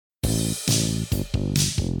I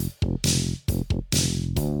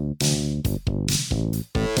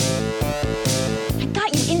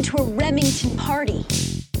got you into a Remington party.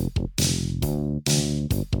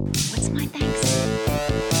 What's my thanks?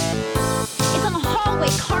 It's on the hallway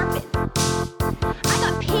carpet. I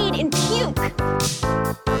got paid in puke.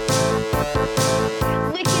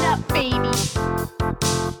 Lick it up, baby.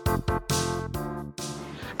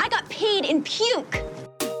 I got paid in puke.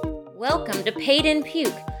 Welcome to Paid in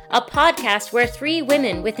Puke, a podcast where three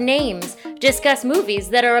women with names discuss movies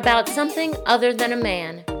that are about something other than a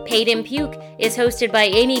man. Paid in Puke is hosted by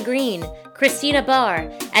Amy Green, Cristina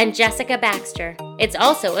Barr, and Jessica Baxter. It's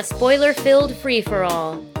also a spoiler-filled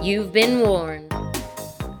free-for-all. You've been warned.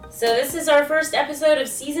 So this is our first episode of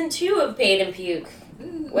Season 2 of Paid in Puke.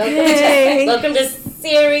 Welcome to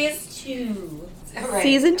Series 2. Right.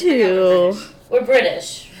 Season 2. We're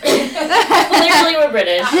British. Clearly we're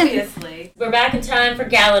British. Obviously. We're back in time for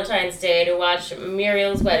Galentine's Day to watch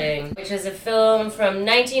Muriel's Wedding, which is a film from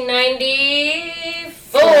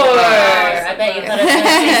 1994. I bet you thought it was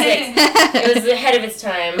 1996. It was ahead of its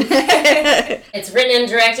time. It's written and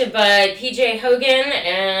directed by P.J. Hogan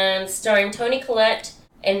and starring Toni, Collette.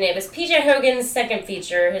 And it was P.J. Hogan's second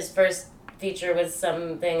feature. His first feature was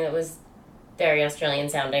something that was very Australian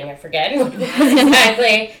sounding, I forget what it was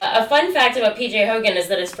exactly. A fun fact about P.J. Hogan is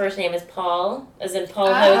that his first name is Paul, as in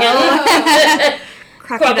Paul Hogan.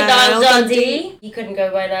 Crocodile Dundee. He couldn't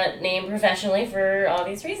go by that name professionally for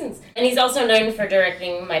obvious reasons. And he's also known for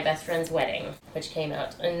directing My Best Friend's Wedding, which came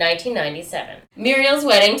out in 1997. Muriel's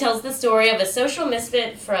Wedding tells the story of a social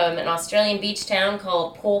misfit from an Australian beach town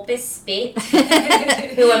called Porpoise Spit,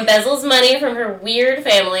 who embezzles money from her weird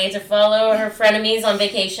family to follow her frenemies on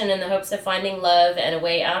vacation in the hopes of finding love and a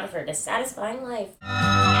way out of her dissatisfying life.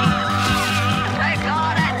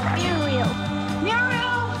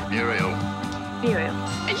 Muriel.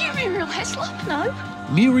 Are you Muriel Heslop? No.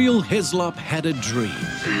 Muriel Heslop had a dream.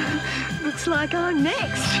 Looks like I'm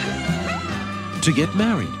next. To get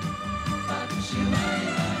married.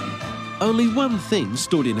 Only one thing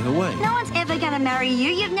stood in her way. No one's ever going to marry you.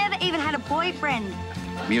 You've never even had a boyfriend.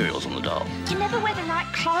 Muriel's on the dole. You never wear the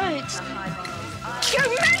right clothes. You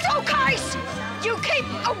mental case! You keep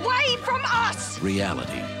away from us!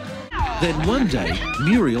 Reality. Then one day,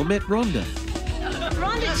 Muriel met Rhonda.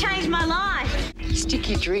 Rhonda changed my life. Stick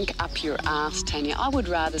your drink up your ass, Tanya. I would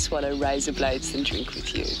rather swallow razor blades than drink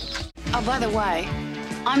with you. Oh, by the way,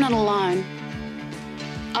 I'm not alone.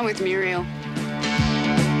 I'm with Muriel.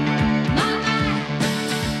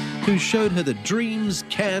 Who showed her that dreams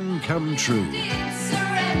can come true.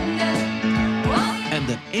 And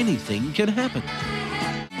that anything can happen.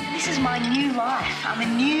 This is my new life. I'm a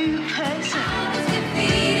new person.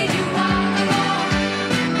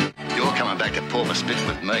 You're coming back to Porpoise Spit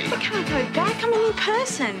with me. I can't go back. I'm a new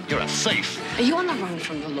person. You're a thief. Are you on the run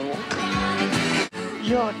from the law?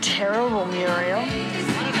 You're terrible, Muriel.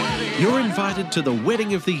 You're invited to the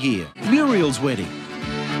wedding of the year, Muriel's wedding.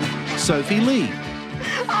 Sophie Lee.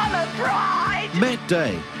 I'm a bride. Matt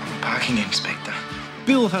Day. Parking inspector.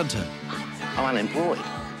 Bill Hunter. I'm unemployed.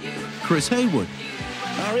 Chris Haywood.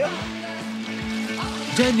 Mario?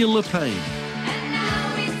 Daniel LePayne.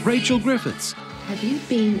 Rachel Griffiths. Have you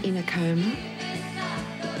been in a coma?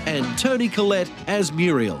 And Toni Collette as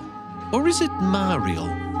Muriel. Or is it Mariel?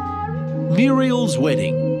 Muriel's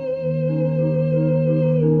Wedding.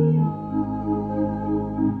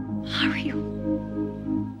 Muriel.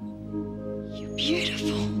 You're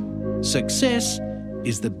beautiful. Success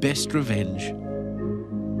is the best revenge.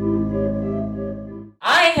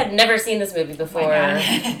 I had never seen this movie before.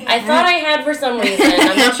 I thought I had for some reason.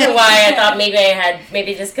 I'm not sure why. I thought maybe I had,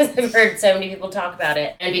 maybe just because I've heard so many people talk about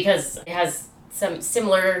it. And because it has some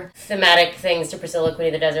similar thematic things to Priscilla, Queen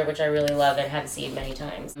of the Desert, which I really love and have seen many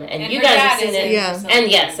times. And you guys have seen it. Yeah. And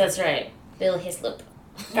yes, that's right. Bill Hislop.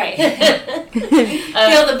 Right. Bill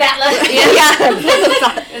the battler.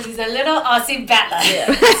 Yeah. He's a little Aussie battler.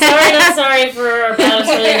 Yeah. Sorry, not sorry for our bad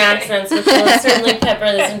Australian accents, which will certainly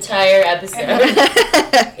pepper this entire episode.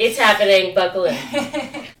 It's happening. Buckle in.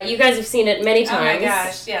 You guys have seen it many times. Oh my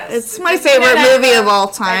gosh, yes. It's my favorite movie of all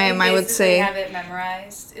time, I would say. I have it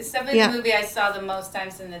memorized. It's definitely the movie I saw the most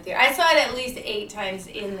times in the theater. I saw it at least 8 times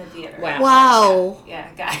in the theater. Wow.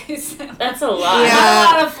 Yeah, guys. That's a lot. Yeah.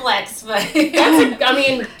 Not a lot of flex, but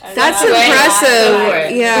That's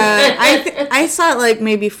impressive. Yeah, I saw it like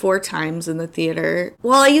maybe 4 times in the theater.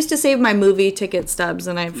 Well, I used to save my movie ticket stubs,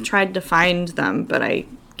 and I've tried to find them, but I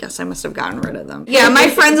guess I must have gotten rid of them. Yeah, my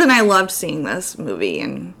friends and I loved seeing this movie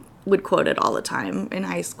and would quote it all the time in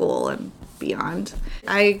high school and beyond.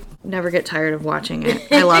 I never get tired of watching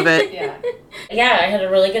it. I love it. Yeah, I had a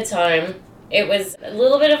really good time. It was a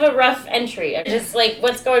little bit of a rough entry. I'm just like,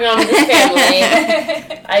 what's going on with this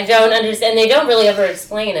family? I don't understand. They don't really ever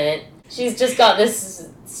explain it. She's just got this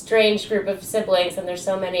strange group of siblings, and there's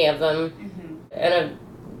so many of them. And a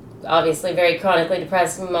obviously very chronically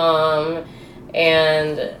depressed mom,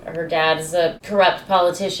 and her dad is a corrupt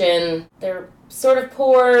politician. They're sort of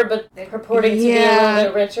poor, but they're purporting to be a little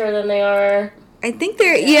bit richer than they are. I think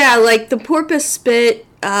they're, like the porpoise spit,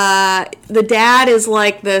 the dad is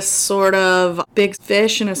like this sort of big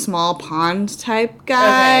fish in a small pond type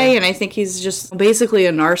guy, and I think he's just basically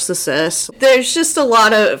a narcissist. There's just a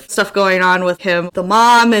lot of stuff going on with him. The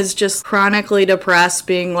mom is just chronically depressed,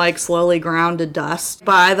 being like slowly ground to dust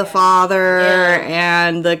by the father,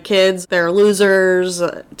 and the kids, they're losers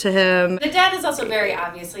to him. The dad is also very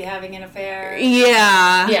obviously having an affair.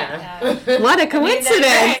 Yeah. What a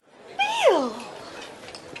coincidence. Bill!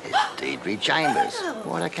 Deirdre Chambers.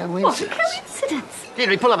 What a coincidence. What a coincidence.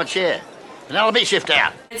 Deirdre, pull up a chair. And I'll be shift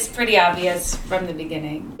out. It's pretty obvious from the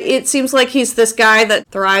beginning. It seems like he's this guy that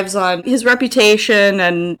thrives on his reputation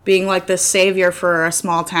and being like this savior for a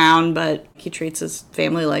small town, but he treats his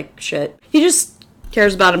family like shit. He just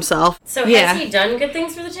cares about himself. So has he done good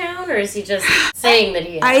things for the town, or is he just saying that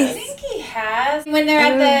he has? I think he has. When they're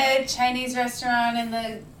at the Chinese restaurant and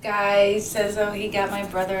the guy says, oh, he got my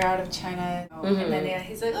brother out of China. And then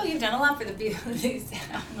he's like, oh, you've done a lot for the people of this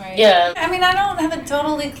town, right? Yeah. I mean, I don't have a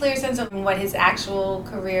totally clear sense of what his actual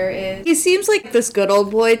career is. He seems like this good old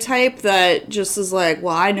boy type that just is like,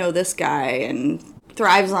 well, I know this guy, and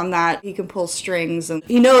thrives on that. He can pull strings, and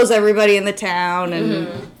he knows everybody in the town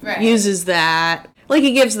and uses that. Like,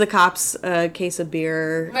 he gives the cops a case of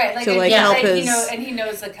beer to, help his... and he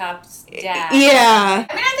knows the cops' dad. Yeah.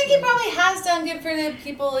 I mean, I think he probably has done good for the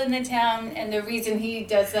people in the town, and the reason he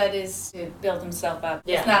does that is to build himself up.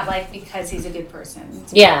 Yeah. It's not, like, because he's a good person.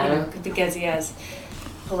 It's, because he has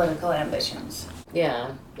political ambitions.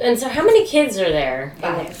 Yeah. And so how many kids are there?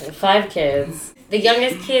 5 kids. The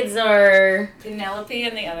youngest kids are... Penelope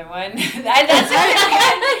and the other one. That's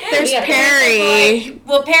There's Perry.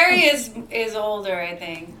 Well, Perry is older, I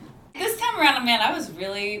think. This time around, man, I was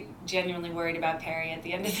really genuinely worried about Perry at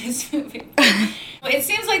the end of this movie. It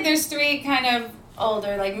seems like there's 3 kind of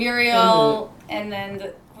older, like Muriel, and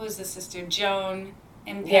then, who was the sister? Joan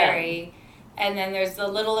and Perry. Yeah. And then there's the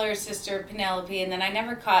littler sister, Penelope, and then I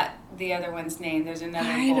never caught the other one's name. There's another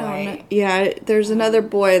boy. I don't know. Yeah, there's another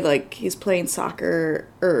boy, like, he's playing soccer,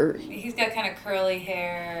 or... He's got kind of curly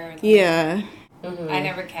hair. Yeah. I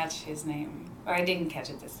never catch his name. Or I didn't catch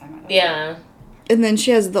it this time. Yeah. And then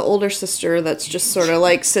she has the older sister that's just sort of,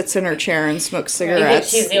 like, sits in her chair and smokes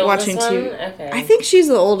cigarettes. You think she's the watching oldest one? TV. Okay. I think she's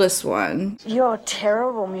the oldest one. You're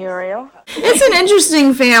terrible, Muriel. It's an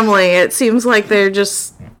interesting family. It seems like they're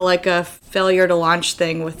just like a failure to launch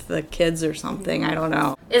thing with the kids or something. I don't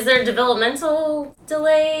know. Is there developmental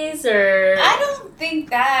delays, or...? I don't think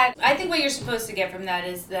that. I think what you're supposed to get from that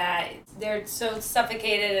is that they're so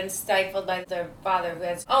suffocated and stifled by their father, who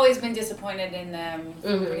has always been disappointed in them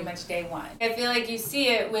from pretty much day one. I feel like you see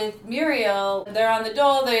it with Muriel. They're on the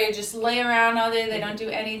dole. They just lay around all day. They don't do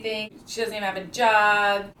anything. She doesn't even have a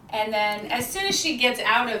job. And then as soon as she gets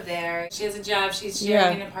out of there, she has a job. She's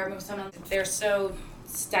sharing an apartment with someone. They're so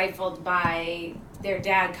stifled by their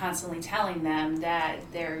dad constantly telling them that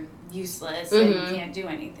they're useless and can't do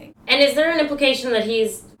anything. And is there an implication that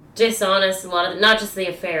he's dishonest a lot of, not just the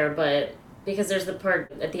affair, but because there's the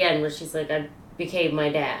part at the end where she's like, I became my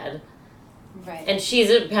dad. Right. And she's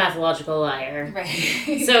a pathological liar.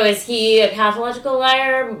 Right. So is he a pathological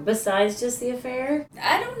liar besides just the affair?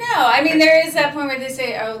 I don't know. I mean, there is that point where they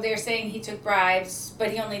say, oh, they're saying he took bribes,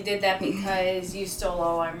 but he only did that because you stole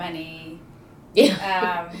all our money.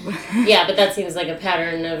 Yeah. Yeah, but that seems like a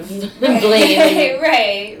pattern of blame.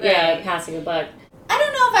 Right. Yeah, passing a buck. I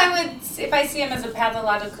don't know if I see him as a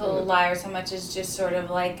pathological liar so much as just sort of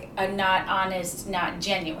like a not honest, not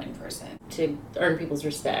genuine person. To earn people's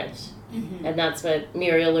respect. And that's what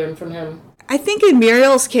Muriel learned from him. I think in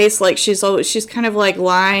Muriel's case, like, she's kind of like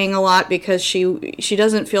lying a lot because she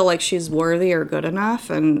doesn't feel like she's worthy or good enough,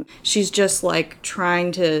 and she's just like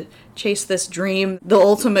trying to chase this dream. The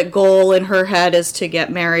ultimate goal in her head is to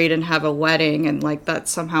get married and have a wedding, and like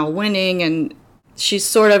that's somehow winning, and she's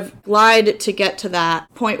sort of lied to get to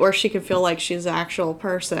that point where she can feel like she's an actual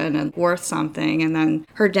person and worth something. And then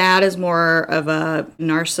her dad is more of a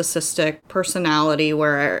narcissistic personality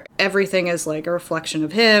where everything is like a reflection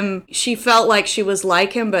of him. She felt like she was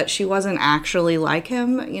like him, but she wasn't actually like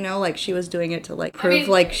him, you know, like she was doing it to like prove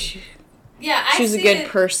Yeah, she's a good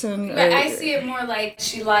person. I see it more like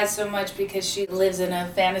she lies so much because she lives in a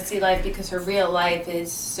fantasy life because her real life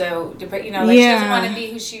is so different. You know, like she doesn't want to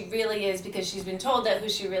be who she really is because she's been told that who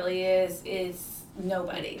she really is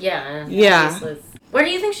nobody. Yeah. Yeah. Where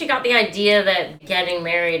do you think she got the idea that getting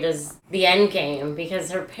married is the end game? Because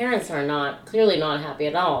her parents are clearly not happy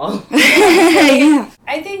at all. Yeah.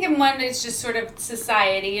 I think in one, it's just sort of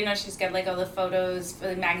society. You know, she's got like all the photos,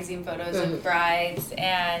 the magazine photos of brides.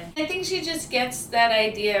 And I think she just gets that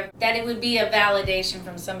idea that it would be a validation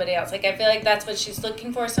from somebody else. Like, I feel like that's what she's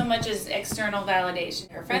looking for so much is external validation.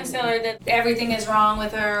 Her friends tell her that everything is wrong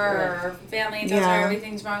with her, or her family tells her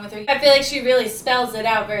everything's wrong with her. I feel like she really spells it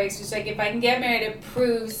out very. She's like, if I can get married, it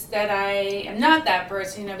proves that I am not that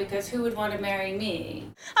person, you know, because who would want to marry me?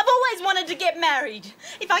 I've always wanted to get married.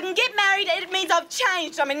 If I can get married, it means I've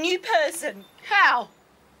changed. I'm a new person. How?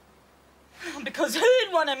 Because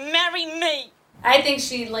who'd want to marry me? I think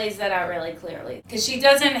she lays that out really clearly. Because she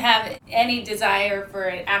doesn't have any desire for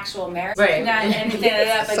an actual marriage. Right. Not anything like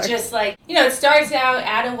that, but just like, you know, it starts out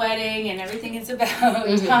at a wedding and everything is about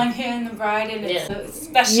Tanya and the bride and it's so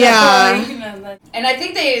special. Yeah. You know, and I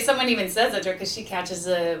think someone even says that to her because she catches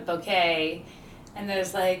a bouquet. And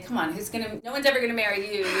there's like, come on, no one's ever gonna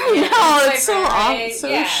marry you. No, it's so awful, so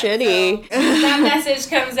shitty. So that message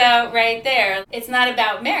comes out right there. It's not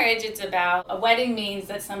about marriage, it's about a wedding means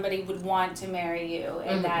that somebody would want to marry you,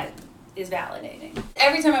 and that is validating.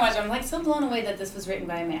 Every time I watch it, I'm like so blown away that this was written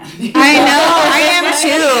by a man. I know, I am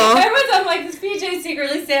too. Everyone's I'm like, this PJ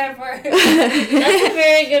secretly stand for it. That's a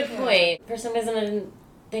very good point. For some reason I didn't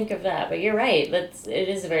think of that, but you're right. It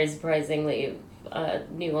is a very surprisingly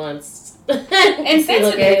nuanced and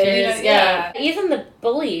sensitive, characters. You know, Even the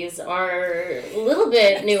bullies are a little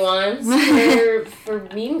bit nuanced for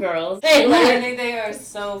Mean Girls. I think they are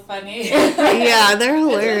so funny. Yeah, they're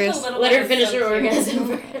hilarious. Let her finish her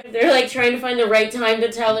orgasm. They're like trying to find the right time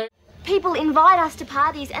to tell her. People invite us to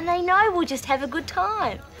parties and they know we'll just have a good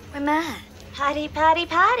time. We're mad. Party, party,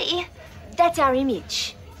 party. That's our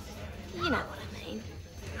image. You know what I mean.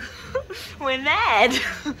 We're mad.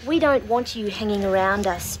 We don't want you hanging around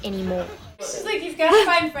us anymore. She's like, you've got to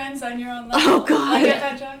find friends on your own level. Oh, God. Like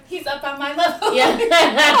that joke. He's up on my level. Yeah.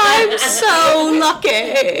 I'm so lucky.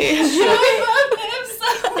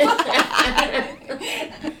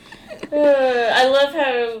 I love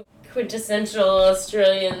how quintessential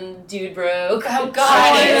Australian dude bro. Oh, God.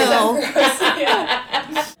 I know.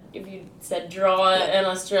 If you said draw an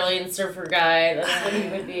Australian surfer guy, that's what he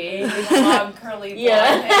would be. Long curly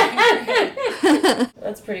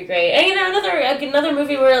That's pretty great. And you know, another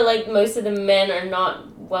movie where like most of the men are not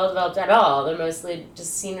well developed at all. They're mostly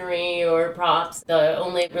just scenery or props. The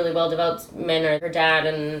only really well developed men are her dad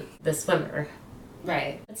and the swimmer.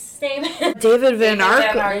 Right. What's his name? David Van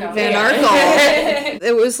Arkel.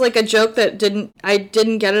 It was like a joke that I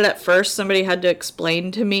didn't get it at first. Somebody had to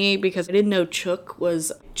explain to me because I didn't know chook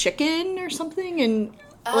was chicken or something, and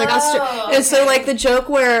like and so like the joke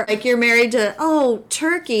where like you're married to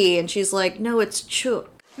turkey, and she's like, no, it's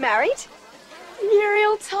chook. Married?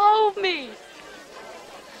 Muriel told me.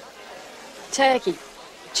 Turkey.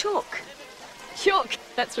 Chook. Chook.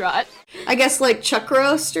 That's right. I guess like chuck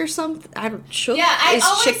roast or something. I don't chook. Yeah, I is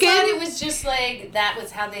always chicken? thought it was just like that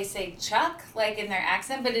was how they say Chuck, like in their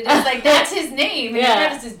accent, but it is like that's his name.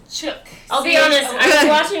 And it is Chook. I'll be honest, I was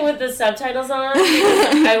watching with the subtitles on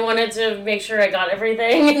because I wanted to make sure I got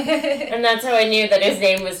everything. And that's how I knew that his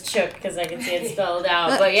name was Chook, because I could see it spelled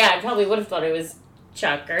out. But yeah, I probably would have thought it was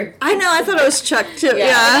Chuck or... I know, I thought it was Chuck too. Yeah.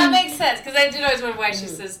 That makes sense, because I did always wonder why she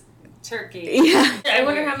says turkey. Yeah. I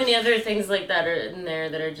wonder how many other things like that are in there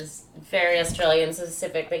that are just very Australian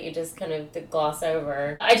specific that you just kind of gloss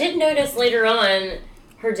over. I did notice later on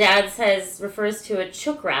her dad refers to a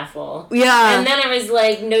chook raffle. Yeah. And then I was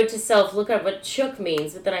like, note to self, look up what chook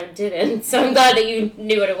means, but then I didn't. So I'm glad that you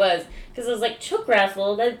knew what it was. Because I was like, chook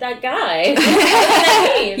raffle, that guy. What does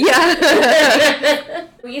that mean? Yeah.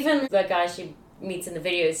 Even that guy she meets in the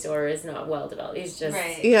video store is not well developed. He's just...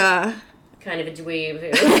 Right. Yeah. kind of a dweeb.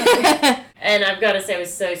 And I've got to say, I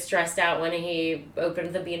was so stressed out when he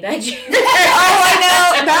opened the beanbag jar. I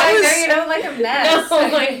know. That was... You know, like a mess. Oh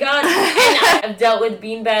my god. And I've dealt with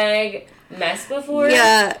beanbag mess before.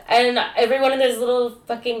 Yeah. And every one of those little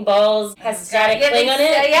fucking balls has static cling on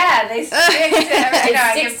it. Yeah, they stick to everything.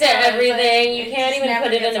 It sticks to everything. You can't even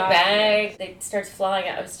put it in a bag. It starts flying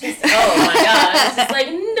out. It's just, oh my god. It's just like,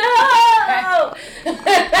 no!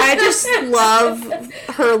 I just love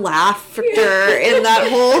her laughter in that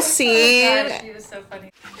whole scene. Oh gosh, she was so funny.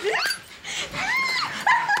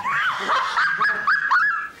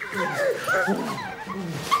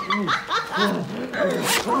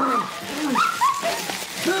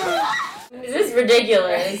 It's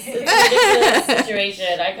ridiculous. It's a ridiculous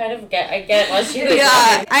situation. I get what she was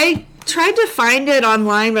Yeah, I tried to find it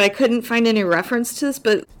online, but I couldn't find any reference to this.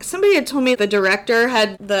 But somebody had told me the director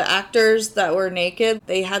had the actors that were naked,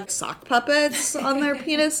 they had sock puppets on their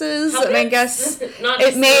penises. And I guess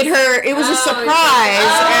it made her, it was a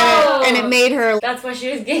surprise. And it made her. That's why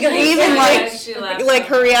she was giggling. Even like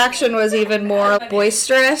her reaction was even more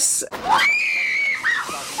boisterous.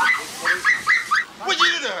 What'd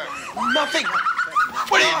you do to her? Nothing.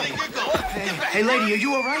 What do you think you're going? Hey, lady, are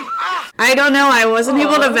you all right? I don't know. I wasn't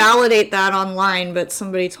able to validate that online, but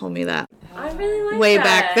somebody told me that. I really like way that.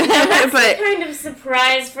 back then. That's but the kind of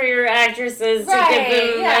surprise for your actresses to give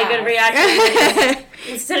them like a reaction.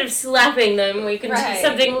 Instead of slapping them, we can do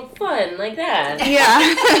something fun like that. Yeah.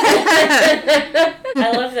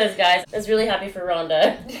 I love those guys. I was really happy for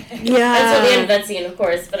Rhonda. Yeah. Until the end of that scene, of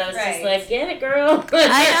course, but I was just like, get it, girl.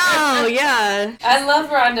 I know, yeah. I love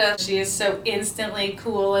Rhonda. She is so instantly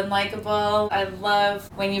cool and likable. I love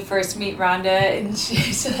when you first meet Rhonda, and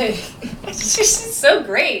she's like, she's so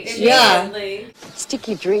great. Yeah. Stick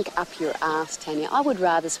your drink up your ass, Tanya. I would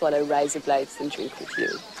rather swallow razor blades than drink with you.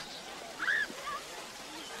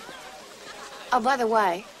 Oh, by the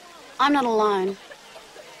way, I'm not alone.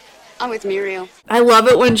 I'm with Muriel. I love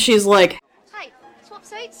it when she's like, Hey, swap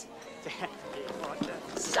seats.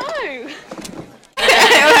 So.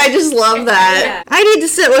 I just love that. I need to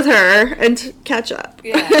sit with her and catch up.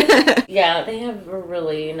 Yeah, they have a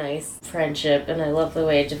really nice friendship, and I love the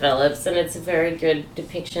way it develops, and it's a very good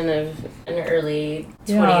depiction of an early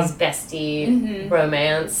 20s bestie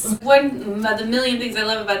romance. One of the million things I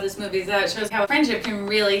love about this movie is that it shows how friendship can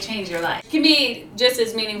really change your life. It can be just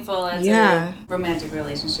as meaningful as a romantic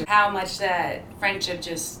relationship. How much that friendship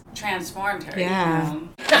just transformed her. Yeah. You know?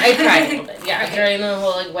 I cried a little bit, during the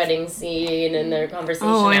whole wedding scene and their conversation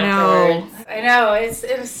afterwards. I know.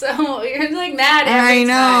 It was so, you're like mad every I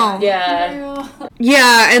know. time. Yeah.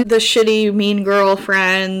 Yeah, and the shitty mean girl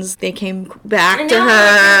friends, they came back to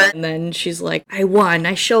her. And then she's like, I won,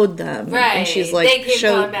 I showed them. Right. And she's like, they came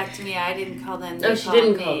calling back to me. I didn't call them. No, she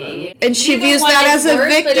didn't call them. And she Neither views one that is as a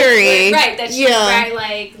worse, but victory. it's right, that she's right,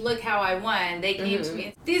 like, look how I won. They came to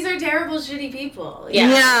me. These are terrible, shitty people. You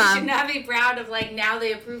know? You should not be proud of, like, now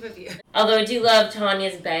they approve of you. Although I do love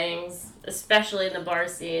Tanya's bangs. Especially in the bar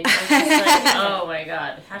scene. I'm just like, oh my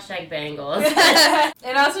god. Hashtag bangles.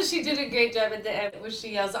 And also she did a great job at the end where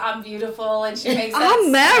she yells, I'm beautiful, and she makes that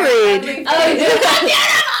I'm married.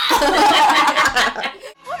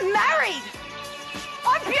 I'm married.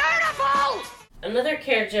 I'm beautiful. Another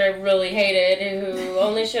character I really hated, who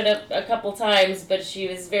only showed up a couple times, but she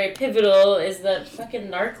was very pivotal, is the fucking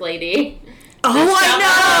narc lady. Oh,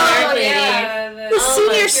 I know! Yeah, the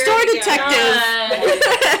senior store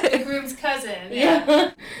detective. The groom's cousin.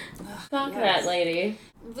 Yeah. Fuck that lady.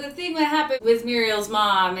 The thing that happened with Muriel's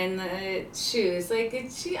mom and the shoes,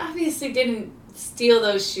 like, she obviously didn't steal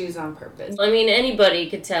those shoes on purpose. I mean, anybody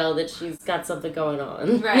could tell that she's got something going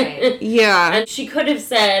on. Right. Yeah. And she could have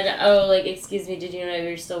said, oh, like, excuse me, did you know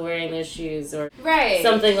you're still wearing those shoes? Or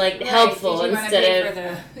something, like, helpful instead of...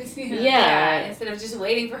 Instead of just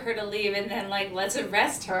waiting for her to leave and then, like, let's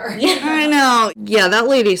arrest her. Yeah. I know. Yeah, that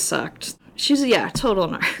lady sucked. She's, total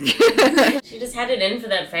narc. She just had it in for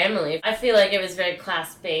that family. I feel like it was very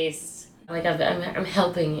class-based. Like, I'm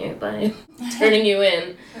helping you by turning you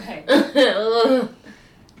in. Right.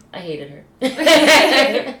 I hated her.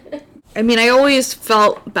 I mean, I always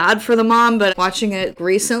felt bad for the mom, but watching it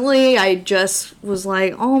recently, I just was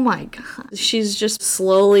like, oh my god. She's just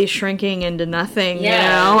slowly shrinking into nothing, you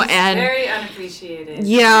know? And very unappreciated.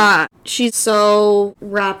 Yeah. She's so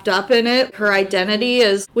wrapped up in it. Her identity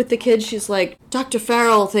is with the kids. She's like, Dr.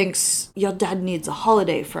 Farrell thinks your dad needs a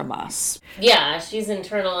holiday from us. Yeah, she's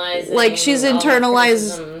internalizing. Like, she's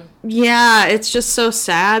internalized. Yeah, it's just so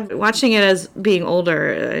sad. Watching it as being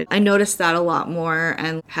older, I noticed that a lot more,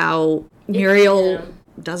 and how Muriel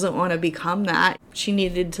doesn't want to become that. She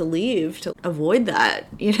needed to leave to avoid that,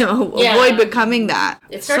 avoid becoming that.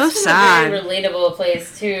 It starts so from sad. a very relatable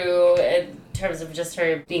place, too, in terms of just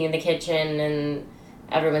her being in the kitchen and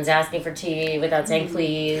everyone's asking for tea without saying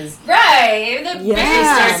please. Right. She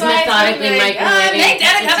starts methodically microwaving. Make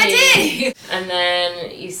Dad a cup of tea. And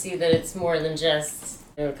then you see that it's more than just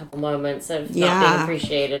a couple moments of not being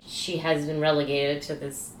appreciated. She has been relegated to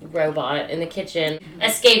this robot in the kitchen,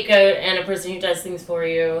 a scapegoat and a person who does things for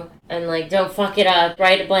you. And like, don't fuck it up.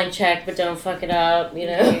 Write a blank check, but don't fuck it up.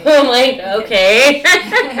 I'm like, okay.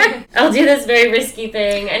 I'll do this very risky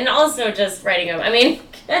thing. And also just writing them. I mean,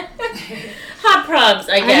 hot probs,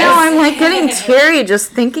 I guess. I know, I'm like getting teary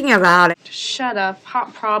just thinking about it. Shut up.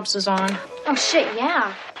 Hot probs is on. Oh, shit,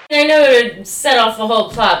 yeah. I know it would set off the whole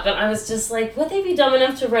plot, but I was just like, would they be dumb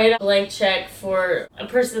enough to write a blank check for a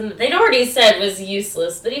person that they'd already said was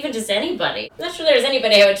useless, but even just anybody? I'm not sure there's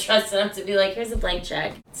anybody I would trust enough to be like, here's a blank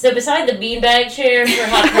check. So beside the beanbag chair for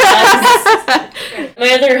hot prods,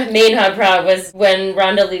 my other main hot prod was when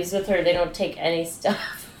Rhonda leaves with her, they don't take any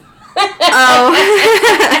stuff.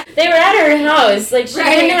 Oh. They were at her house. Like, she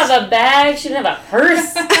didn't have a bag. She didn't have a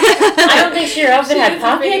purse. I don't think her outfit had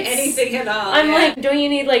pockets. Anything at all. I'm like, don't you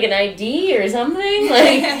need, like, an ID or something?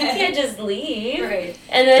 Like, you can't just leave. Right.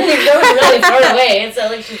 And then they're going really far away. It's not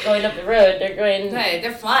like she's going up the road. They're going... Right,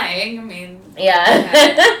 they're flying. I mean...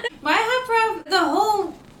 Yeah. My hot prod, the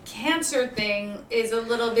whole... cancer thing is a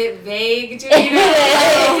little bit vague to me.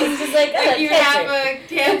 It's just like, oh, you have a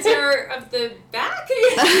cancer of the back?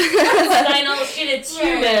 Spinal shit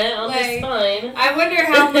tumor on the spine. I wonder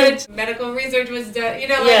how much medical research was done. You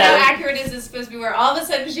know, like how accurate is this supposed to be where all of a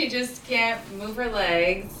sudden she just can't move her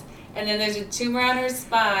legs and then there's a tumor on her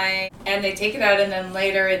spine and they take it out and then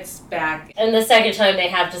later it's back. And the second time they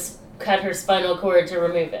have to cut her spinal cord to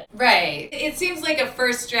remove it. Right. It seems like a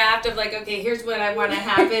first draft of like, okay, here's what I want to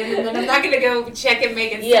happen, and then I'm not going to go check and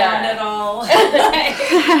make it sound at all.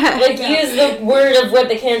 Like use the word of what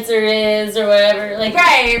the cancer is or whatever. Like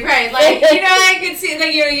right. Like, you know, I could see,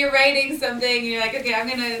 like, you know, you're writing something, and you're like, okay, I'm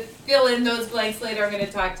going to fill in those blanks later. I'm going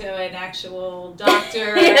to talk to an actual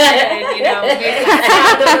doctor, and, you know, make it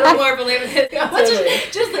sound a little more believable.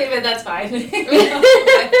 Just leave it, that's fine. You know?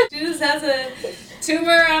 She just has a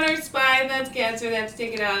tumor on her spine, that's cancer, they have to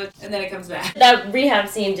take it out, and then it comes back. That rehab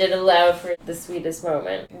scene did allow for the sweetest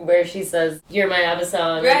moment, where she says, "You're my ABBA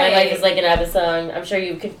song, my life is like an ABBA song." I'm sure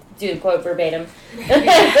you could do the quote verbatim. Do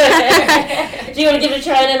you want to give it a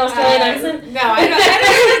try in an Australian accent? No, I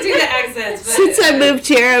don't do the accents. But, since I moved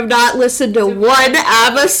here, I've not listened to one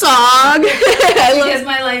ABBA song. Because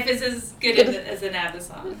my life is as good as an ABBA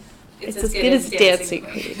song. It's as good as Dancing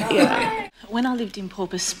Queen. Yeah. When I lived in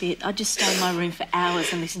Porpoise Spit, I'd just stay in my room for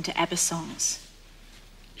hours and listen to ABBA songs.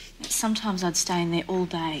 Sometimes I'd stay in there all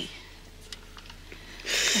day.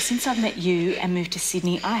 But since I've met you and moved to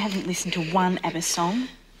Sydney, I haven't listened to one ABBA song.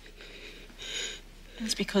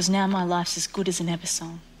 It's because now my life's as good as an ABBA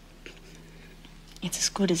song. It's as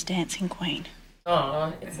good as Dancing Queen.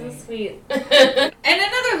 Aw, it's so sweet. And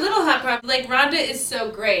another little hot problem, like, Rhonda is so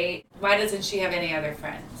great. Why doesn't she have any other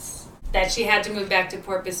friends? That she had to move back to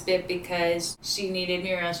Porpoise Spit because she needed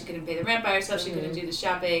Muriel. She couldn't pay the rent by herself. She couldn't do the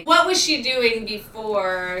shopping. What was she doing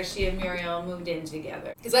before she and Muriel moved in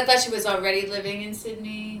together? Because I thought she was already living in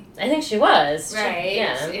Sydney. I think she was. Right.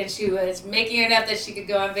 Yeah. And she was making enough that she could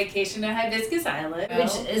go on vacation to Hibiscus Island.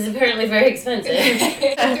 Which is apparently very expensive.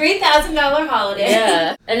 A $3,000 holiday.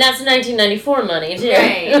 Yeah. And that's 1994 money, too.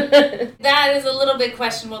 Right. That is a little bit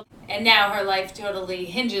questionable. And now her life totally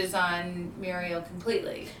hinges on Muriel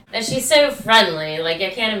completely. And she's so friendly. Like, I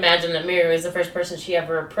can't imagine that Muriel was the first person she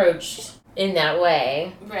ever approached in that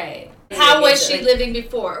way. Right. How was she living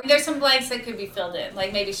before? There's some blanks that could be filled in.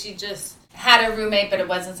 Like, maybe she just had a roommate, but it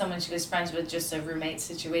wasn't someone she was friends with, just a roommate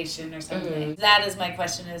situation or something. Mm-hmm. That is my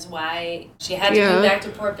question, is why she had to move back to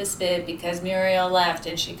Porpoise Spit because Muriel left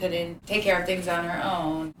and she couldn't take care of things on her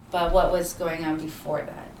own. But what was going on before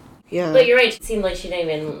that? Yeah. But you're right, it seemed like she didn't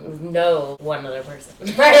even know one other person.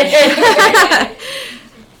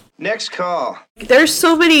 Next call. There's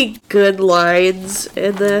so many good lines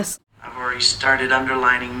in this. I've already started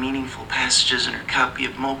underlining meaningful passages in her copy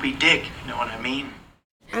of Moby Dick, if you know what I mean.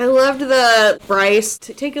 I loved the Bryce.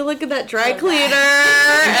 Take a look at that dry cleaner.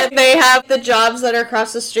 And they have the jobs that are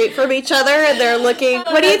across the street from each other, and they're looking,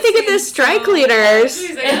 what do you think of this dry cleaners?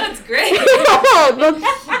 She's like, that's great.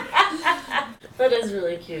 That is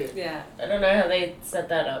really cute. Yeah. I don't know how they set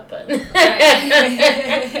that up, but...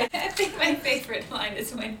 I think my favorite line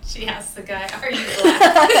is when she asks the guy, "Are you black?"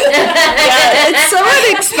 It's so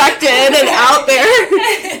unexpected and out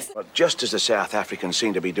there. Well, just as the South Africans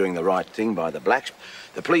seem to be doing the right thing by the blacks,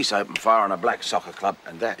 the police opened fire on a black soccer club,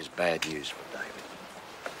 and that is bad news for David.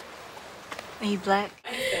 Are you black?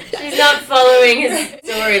 She's not following his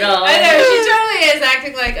story at all. I know, she totally is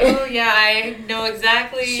acting like, oh yeah, I know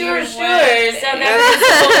exactly. Sure. South African.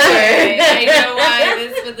 I know why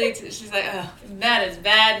this would lead to. She's like, oh, that is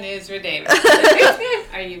bad news for David.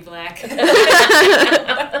 Are you black?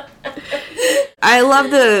 I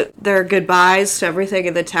love their goodbyes to everything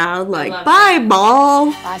in the town. Like, bye,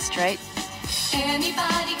 Mall. Bye, straight.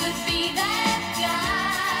 Anybody could be that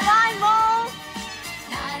guy. Bye, Mall.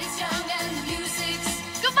 Night is young and the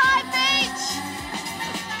music's Goodbye, Beach.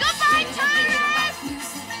 Goodbye,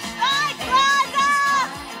 tourists. Bye, Plaza.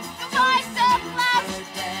 Goodbye, Surplus.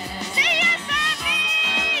 See you,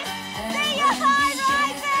 Surfies. See you, high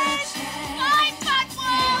rises. Bye,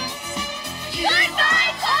 Buckwall.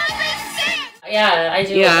 Yeah, I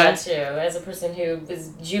do love that too. As a person who was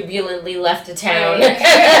jubilantly left to town.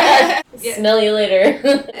 Smell you later.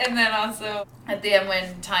 And then also at the end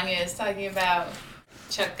when Tanya is talking about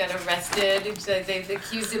Chuck got arrested, they've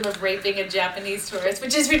accused him of raping a Japanese tourist,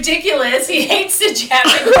 which is ridiculous. He hates the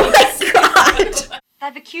Japanese. Oh my God.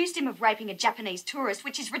 They've accused him of raping a Japanese tourist,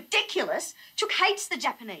 which is ridiculous. Chuck hates the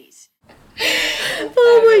Japanese.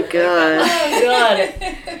 Oh my God. Oh God.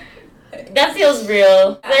 That feels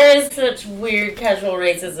real. There is such weird casual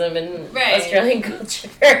racism in Australian culture.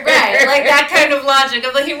 Right, like that kind of logic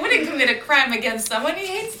of like he wouldn't commit a crime against someone, he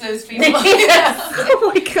hates those people.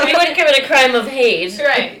 Oh my God. He wouldn't commit a crime of hate.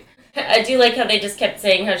 Right. I do like how they just kept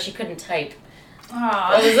saying how she couldn't type.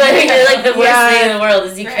 Aww. It was like the worst thing in the world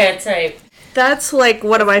is you can't type. That's like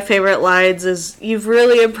one of my favorite lines is, you've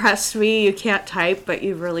really impressed me. You can't type, but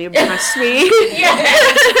you've really impressed me.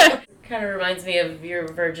 Yeah. Kind of reminds me of you're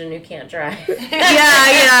a virgin who can't drive.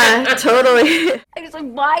 Yeah, totally. I was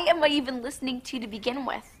like, why am I even listening to you to begin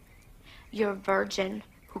with? You're a virgin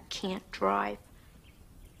who can't drive.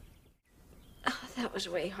 Oh, that was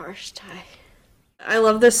way harsh, Ty. I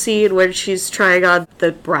love the scene when she's trying on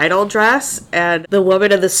the bridal dress and the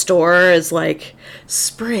woman in the store is like,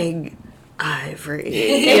 spring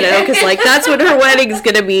ivory, you know, because like that's when her wedding's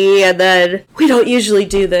gonna be, and then we don't usually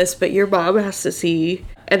do this, but your mom has to see,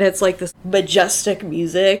 and it's like this majestic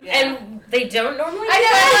music. And they don't normally I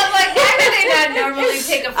know, I'm like, why would they not normally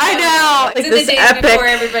take a photo? I know. It's in This the days epic- before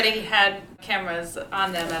everybody had cameras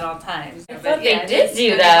on them at all times. I thought they did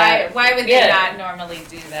do that. Why would they not normally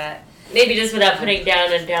do that? Maybe just without putting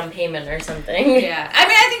down a down payment or something. Yeah. I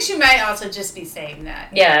mean, I think she might also just be saying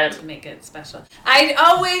that. Yeah. To make it special. I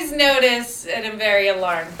always notice, and I'm very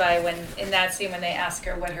alarmed by when, in that scene, when they ask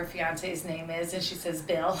her what her fiance's name is, and she says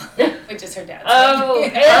Bill, which is her dad's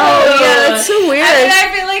name. Yeah, that's so weird. I mean,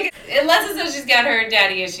 I feel like, unless it's so she's got her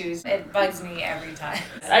daddy issues, it bugs me every time.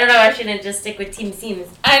 I don't know, I shouldn't just stick with Team Sims.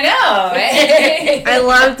 I know, right? I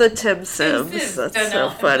love the Tim Sims. That's so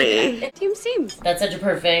funny. Team Sims. That's such a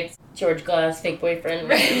perfect George Glass fake boyfriend.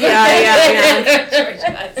 Yeah.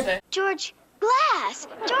 George Glass.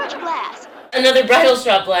 George Glass. Another bridal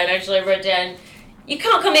shop line actually I wrote down. You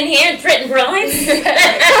can't come in here and threaten brides. No,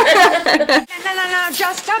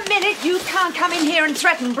 just a minute. You can't come in here and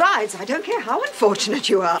threaten brides. I don't care how unfortunate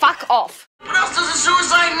you are. Fuck off. What else does a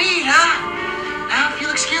suicide need, huh? Now, if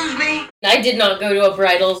you'll excuse me. I did not go to a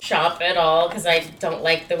bridal shop at all because I don't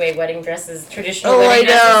like the way wedding dresses, traditional Oh, wedding I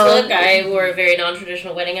know. dresses look. I wore a very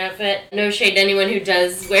non-traditional wedding outfit. No shade to anyone who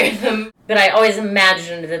does wear them, but I always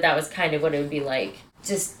imagined that that was kind of what it would be like.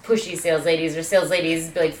 Just pushy sales ladies or sales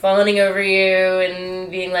ladies like fawning over you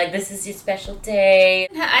and being like, this is your special day.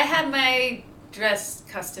 I had my dress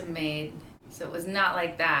custom made, so it was not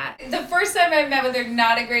like that. The first time I met with her,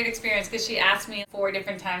 not a great experience because she asked me 4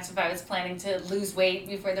 different times if I was planning to lose weight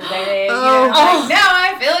before the wedding. Oh. Like, no,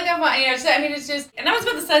 I feel like I'm, so, I mean, it's just, and I was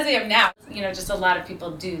about the size I am now. Just a lot of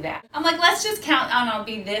people do that. I'm like, let's just count on I'll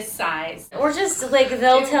be this size. Or just, like,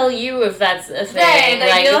 they'll tell you if that's a thing. Right,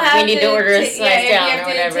 like you'll have we need to order a size down you have or to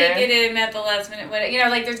whatever. take it in at the last minute.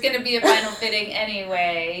 Like there's going to be a final fitting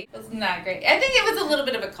anyway. It was not great. I think it was a little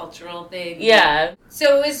bit of a cultural thing. Yeah.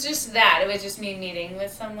 So it was just that. It was just me meeting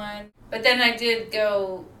with someone. But then I did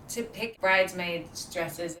go to pick bridesmaids'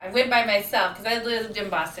 dresses. I went by myself because I lived in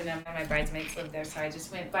Boston and my bridesmaids lived there, so I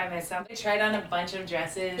just went by myself. I tried on a bunch of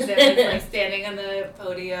dresses and was like standing on the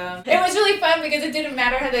podium. It was really fun because it didn't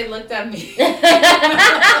matter how they looked on me.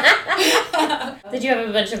 Did you have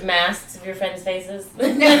a bunch of masks of your friends' faces?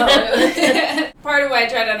 No. Part of why I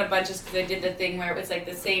tried on a bunch is because I did the thing where it was like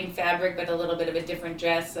the same fabric but a little bit of a different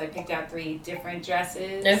dress. So I picked out 3 different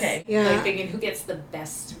dresses. Okay. Yeah. Like thinking who gets the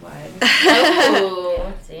best one.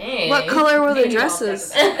 Oh, dang. What color were the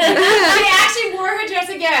dresses? I actually wore her dress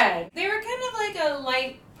again. They were kind of like a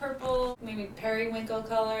light purple, maybe periwinkle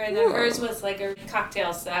color, and then hers was like a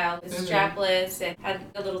cocktail style. It was strapless and had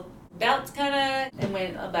a little belt kind of and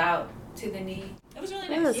went about to the knee. It was really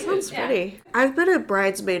nice. Yeah, that sounds pretty. I've been a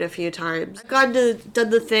bridesmaid a few times. Done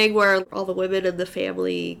the thing where all the women in the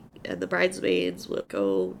family and the bridesmaids would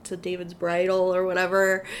go to David's bridal or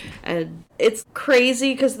whatever, and it's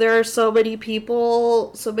crazy because there are so many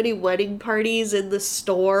people, so many wedding parties in the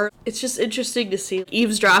store. It's just interesting to see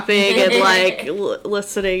eavesdropping and like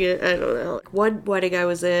listening. I don't know. Like, one wedding I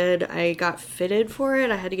was in, I got fitted for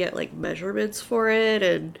it. I had to get like measurements for it,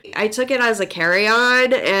 and I took it as a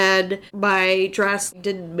carry-on, and my dress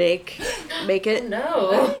didn't make it.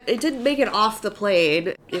 No, it didn't make it off the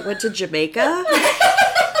plane. It went to Jamaica.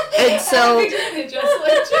 And so,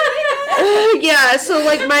 Yeah, so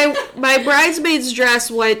like my bridesmaid's dress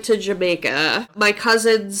went to Jamaica. My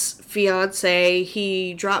cousin's fiance,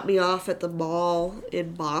 he dropped me off at the mall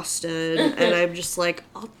in Boston, and I'm just like,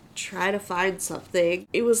 I'll try to find something.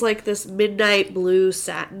 It was like this midnight blue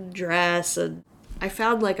satin dress, and I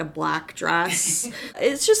found like a black dress.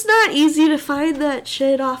 It's just not easy to find that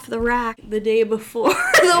shit off the rack the day before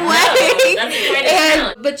the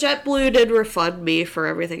wedding. But JetBlue did refund me for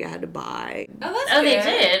everything I had to buy. Oh, that's good. They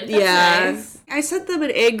did? That's Nice. I sent them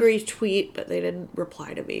an angry tweet, but they didn't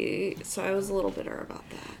reply to me, so I was a little bitter about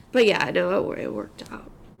that. But yeah, I know it worked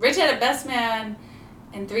out. Rich had a best man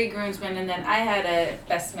and 3 groomsmen, and then I had a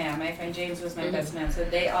best man. My friend James was my best man, so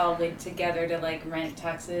they all went together to like rent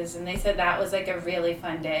tuxes, and they said that was like a really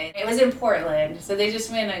fun day. It was in Portland, so they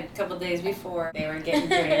just went a couple days before. They were getting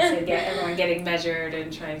drinks and everyone getting measured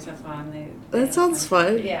and trying stuff on. That sounds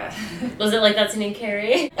fun. Yeah. Was it like That's an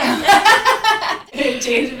Carrie?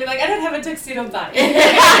 James would be like, I don't have a tuxedo body.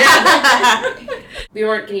 We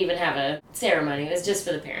weren't going to even have a ceremony. It was just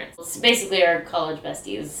for the parents. It's basically our college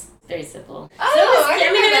besties. Very simple. Oh, so it was, I mean, it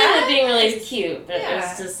remember ended that. up being really cute, but Yeah. it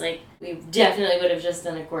was just like, we definitely would have just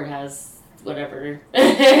done a courthouse, whatever.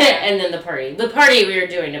 And then the party. The party we were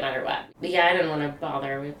doing no matter what. But yeah, I didn't want to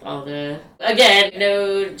bother with all the... Again,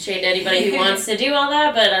 no shade to anybody who wants to do all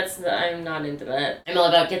that, but I'm not into that. I'm all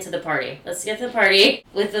about get to the party. Let's get to the party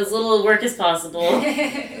with as little work as possible.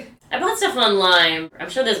 I bought stuff online. I'm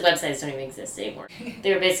sure those websites don't even exist anymore.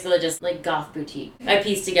 They were basically just like goth boutique. I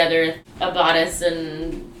pieced together a bodice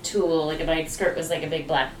and tulle. Like my skirt was like a big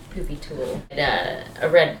black poofy tulle. And a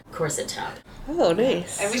red corset top. Oh,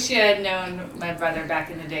 nice. I wish you had known my brother back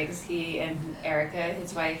in the day, because he and Erica,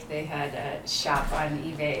 his wife, they had a shop on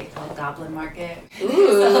eBay called Goblin Market.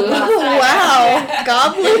 Ooh, wow.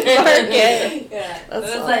 Goblin Market. Yeah. That It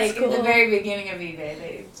was sounds like cool. in the very beginning of eBay.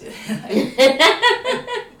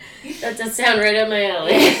 That does sound right up my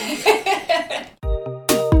alley.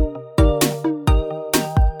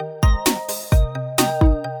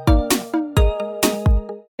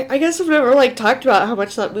 I guess I've never like talked about how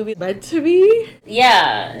much that movie meant to me.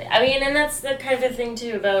 Yeah, I mean, and that's the kind of thing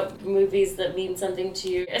too about movies that mean something to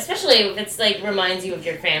you, especially if it's like reminds you of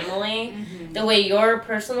your family. The way your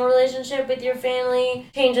personal relationship with your family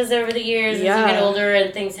changes over the years as you get older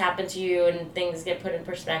and things happen to you and things get put in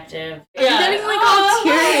perspective. I'm getting like all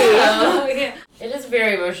teary. Yeah. It is a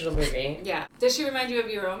very emotional movie. Yeah. Does she remind you of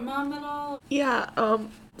your own mom at all? Yeah,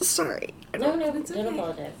 sorry. No, don't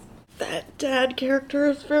apologize. That dad character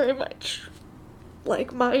is very much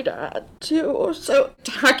like my dad, too. So,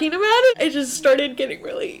 talking about it, I just started getting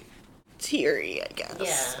really teary, I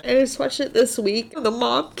guess. Yeah. I just watched it this week. The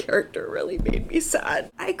mom character really made me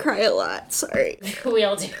sad. I cry a lot, sorry. We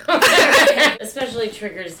all do. Especially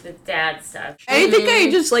triggers with dad stuff. I think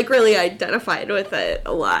I just like really identified with it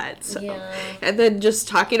a lot. So. Yeah. And then just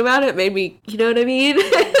talking about it made me, you know what I mean?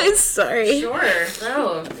 Sorry. Sure.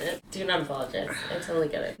 No, do not apologize. I totally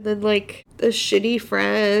get it. Then like the shitty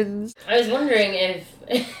friends. I was wondering if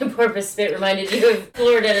Porpoise Spit reminded you of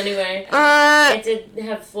Florida anyway. It did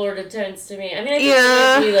have Florida tones to me. I mean, I think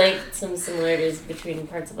there might be like some similarities between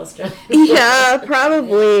parts of Australia. Yeah,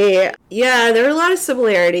 probably. Yeah, there are a lot of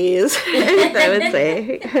similarities, I would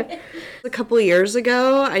say. A couple of years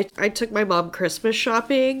ago, I took my mom Christmas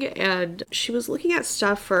shopping, and she was looking at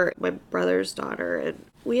stuff for my brother's daughter, and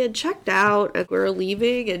we had checked out and we were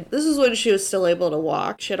leaving, and this is when she was still able to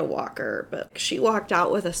walk. She had a walker, but she walked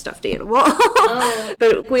out with a stuffed animal.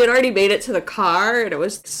 But we had already made it to the car, and it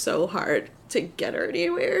was so hard to get her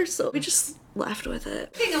anywhere, so we just left with it.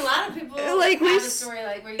 I think a lot of people Like, we have a s- story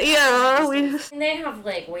like where you And they have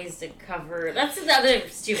like ways to cover. That's the other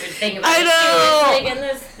stupid thing about I it, know. too. It's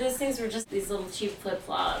like, and those things were just these little cheap flip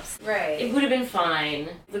flops. Right. It would have been fine.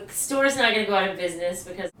 The store's not going to go out of business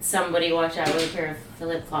because somebody walked out with a pair of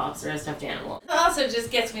flip flops or a stuffed animal. It also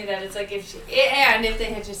just gets me that it's like if they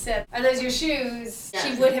had just said, "Are those your shoes?"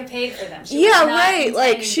 She would have paid for them. She was Yeah, not right. Like,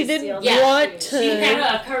 intending she to didn't steal want them. to. She had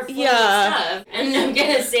a cart full of stuff, and I'm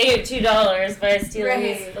going to save $2 by stealing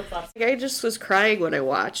these flip flops. I just was crying when I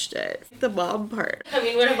watched it. The mom part. I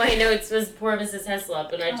mean, one of my notes was poor Mrs.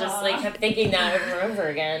 Heslop, and I just like kept thinking that over and over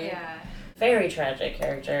again. Yeah. Very tragic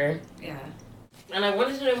character. Yeah. And I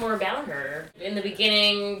wanted to know more about her. In the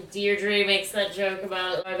beginning, Deirdre makes that joke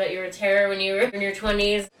about, I bet you were a terror when you were in your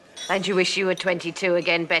 20s. And you wish you were 22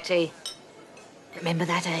 again, Betty? Remember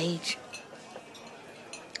that age?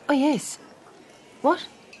 Oh, yes. What?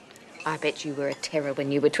 I bet you were a terror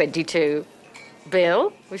when you were 22.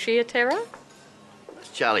 Bill, was she a terror? It's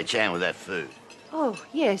Charlie Chan with that food. Oh,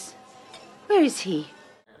 yes. Where is he?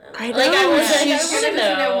 I know. Like, I was She's I want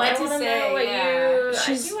to know what I to wanna say, know what yeah. you...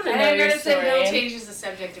 She's- I do want to And know I'm your gonna say Bill story. changes the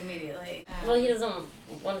subject immediately. Well, he doesn't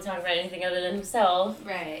want to talk about anything other than himself.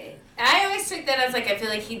 Right. I always took that as like, I feel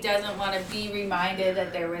like he doesn't want to be reminded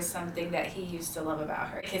that there was something that he used to love about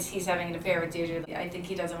her. Because he's having an affair with Deirdre. I think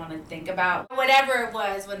he doesn't want to think about whatever it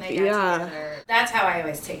was when they got together. That's how I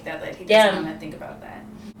always take that he doesn't want to think about that.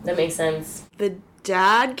 That makes sense. The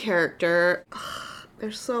dad character...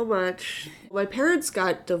 There's so much. My parents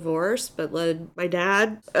got divorced, but my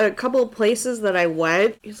dad, a couple of places that I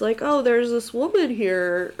went, he's like, oh, there's this woman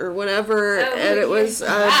here, or whatever, and it was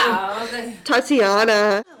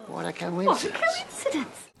Tatiana. What a coincidence.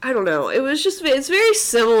 I don't know. It's very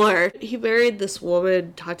similar. He married this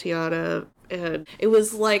woman, Tatiana, and it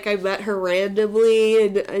was like I met her randomly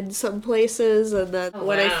in some places, and then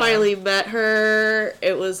when I finally met her,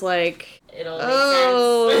 it was like... It all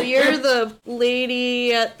makes sense. You're the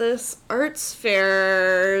lady at this arts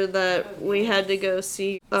fair that we had to go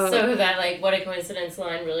see. So that, like, what a coincidence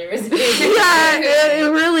line really resonates. Yeah, it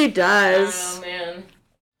really does. Oh, man.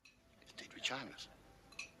 It's Deirdre Chalmers.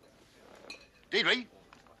 Deirdre?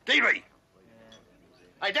 Deirdre!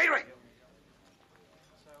 Hey, Deirdre!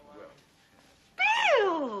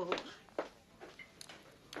 Bill!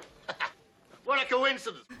 What a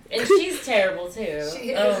coincidence! And she's terrible, too.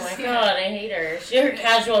 Oh, my God, I hate her. Her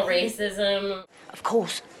casual racism. Of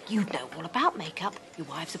course, you'd know all about makeup. Your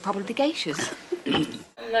wives are probably geishas.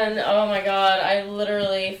 And then, oh my God, I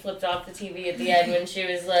literally flipped off the TV at the end when she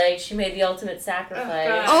was like, she made the ultimate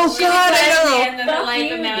sacrifice. Oh, God, I know. And then her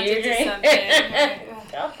life amounted to something.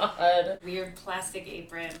 God. Weird plastic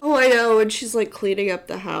apron. Oh, I know, and she's like cleaning up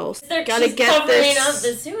the house. She's covering up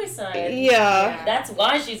the suicide. Yeah. That's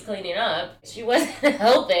why she's cleaning up. She wasn't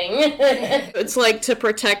helping. It's like to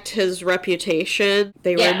protect his reputation.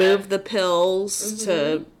 They removed the pills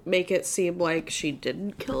to make it seem like she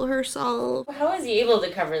didn't kill herself. How is he able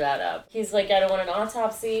to cover that up? He's like, I don't want an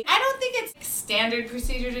autopsy. I don't think it's standard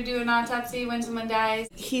procedure to do an autopsy when someone dies.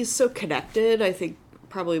 He's so connected, I think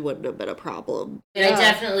probably wouldn't have been a problem. I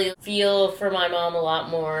definitely feel for my mom a lot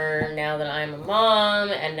more now that I'm a mom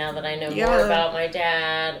and now that I know more about my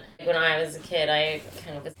dad. When I was a kid, I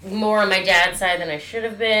kind of was more on my dad's side than I should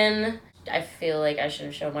have been. I feel like I should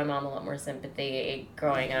have shown my mom a lot more sympathy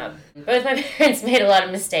growing up. Both my parents made a lot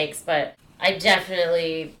of mistakes, but I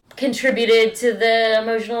definitely contributed to the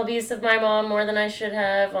emotional abuse of my mom more than I should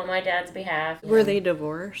have on my dad's behalf. Were they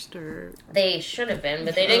divorced or? They should have been,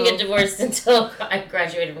 but they didn't get divorced until I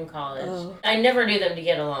graduated from college. I never knew them to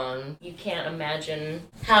get along. You can't imagine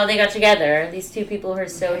how they got together. These two people are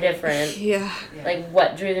so different. Yeah. Like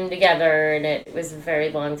what drew them together, and it was a very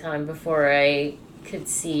long time before I could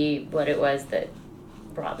see what it was that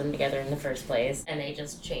brought them together in the first place. And they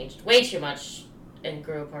just changed way too much and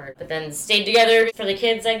grew apart, but then stayed together for the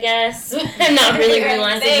kids, I guess. And not really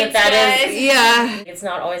realizing that is. Yeah. It's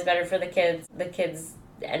not always better for the kids. The kids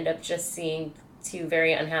end up just seeing two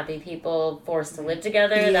very unhappy people forced to live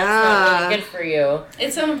together. That's not really good for you.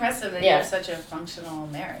 It's so impressive that you have such a functional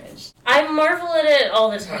marriage. I marvel at it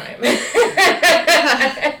all the time.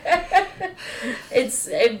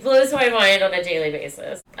 It blows my mind on a daily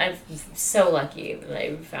basis. I'm so lucky that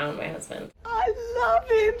I found my husband. I love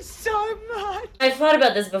him so much. I've thought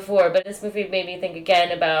about this before, but this movie made me think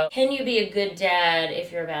again about, can you be a good dad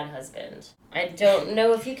if you're a bad husband? I don't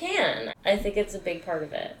know if you can. I think it's a big part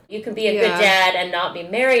of it. You can be a good dad and not be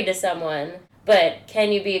married to someone, but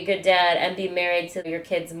can you be a good dad and be married to your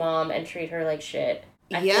kid's mom and treat her like shit?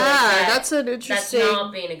 I feel like that's an interesting... That's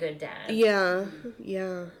not being a good dad. Yeah.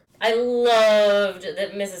 I loved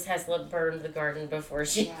that Mrs. Heslop burned the garden before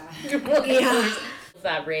she...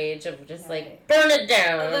 that rage of just like, burn it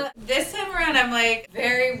down. This time around, I'm like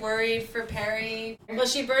very worried for Perry. Well,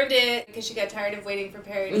 she burned it because she got tired of waiting for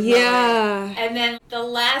Perry to blow it. And then the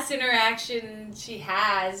last interaction she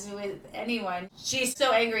has with anyone, she's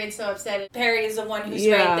so angry and so upset. Perry is the one who's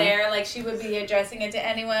right there. Like, she would be addressing it to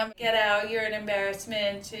anyone. Get out, you're an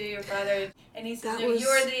embarrassment to your brother. And he says,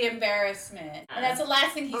 you're the embarrassment. And that's the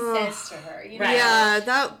last thing he says to her. You know? Yeah,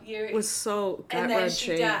 that was so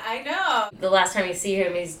gut-wrenching. I know. The last time you see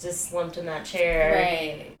him, he's just slumped in that chair.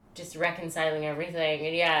 Right. Just reconciling everything.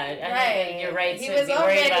 And I think you're right He to was be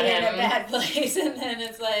worried about already in him. a bad place, and then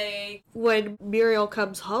it's like... When Muriel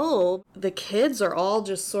comes home, the kids are all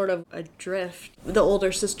just sort of adrift. The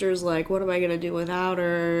older sister's like, what am I going to do without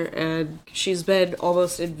her? And she's been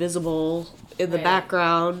almost invisible in the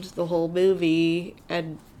background the whole movie,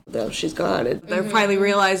 and now she's gone. And they're finally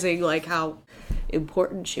realizing, like, how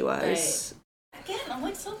important she was. Again, I'm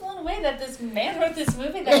like so blown away that this man wrote this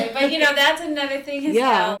movie that way. But, you know, that's another thing is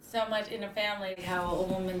how so much in a family, how a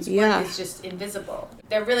woman's work is just invisible.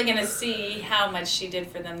 They're really going to see how much she did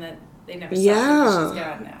for them that they never saw because she's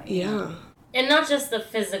gone now. You know? And not just the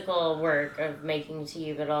physical work of making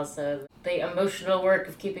tea, but also the emotional work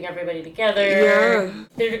of keeping everybody together. Yeah.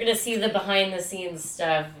 They're going to see the behind-the-scenes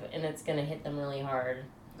stuff, and it's going to hit them really hard.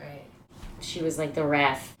 Right. She was like the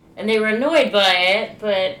ref. And they were annoyed by it,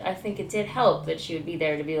 but I think it did help that she would be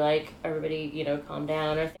there to be like, everybody, you know, calm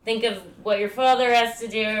down, or think of what your father has to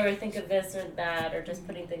do, or think of this or that, or just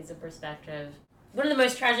putting things in perspective. One of the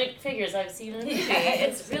most tragic figures I've seen in a movie.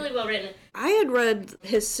 It's really well written. I had read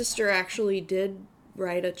his sister actually did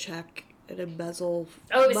write a check and embezzle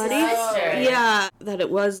Oh, it was money. his sister. Yeah, that it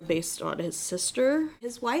was based on his sister.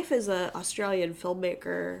 His wife is an Australian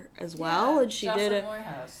filmmaker as well, and she did it.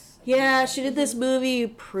 Yeah, she did this movie,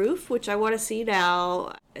 Proof, which I want to see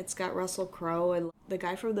now. It's got Russell Crowe and the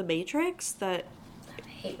guy from The Matrix that... I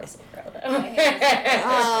hate Russell Crowe, though. Which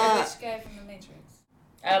guy from The Matrix?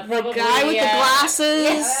 The guy with the glasses.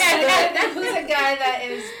 Who's a guy that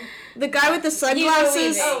is... The guy with the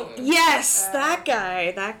sunglasses. Hugo Weaving. Yes, that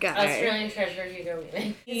guy. Australian treasure, Hugo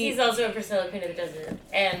Weaving. He's also in Priscilla, Queen of the Desert,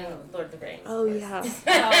 and Lord of the Rings. Oh,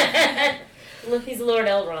 yeah. Look, he's Lord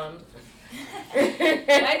Elrond.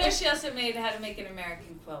 I know she also made How to Make an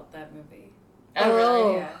American Quilt, that movie. Oh,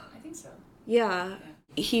 really? Yeah, I think so. Yeah.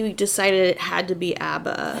 He decided it had to be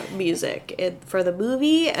ABBA music for the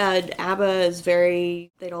movie, and ABBA is they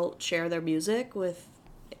don't share their music with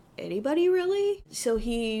anybody, really. So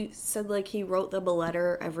he said, like, he wrote them a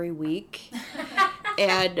letter every week,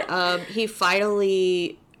 and he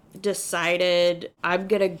finally decided, I'm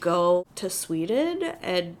gonna go to Sweden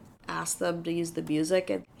and asked them to use the music,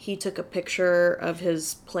 and he took a picture of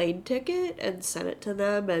his plane ticket and sent it to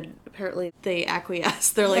them, and apparently they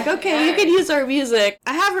acquiesced. They're like, okay, you can use our music.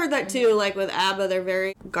 I have heard that too, like with ABBA, they're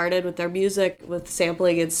very guarded with their music, with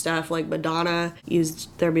sampling and stuff. Like Madonna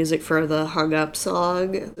used their music for the Hung Up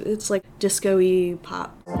song. It's like disco-y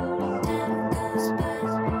pop.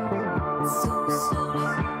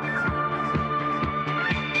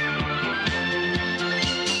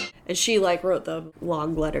 And she, like, wrote them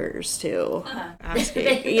long letters, too. Asking.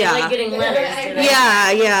 They like getting letters, do they?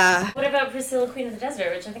 Yeah. What about Priscilla, Queen of the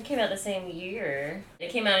Desert, which I think came out the same year?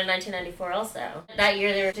 It came out in 1994 also. That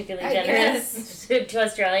year they were particularly generous to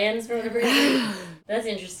Australians for whatever reason. That's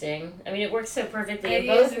interesting. I mean, it works so perfectly in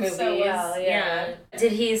both movies. So well, yeah.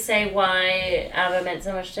 Did he say why ABBA meant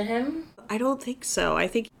so much to him? I don't think so. I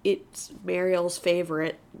think it's Muriel's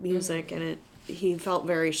favorite music, and he felt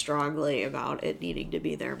very strongly about it needing to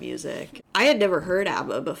be their music. I had never heard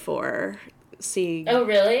ABBA before seeing... Oh,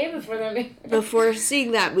 really? Before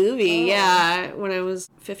seeing that movie, yeah. When I was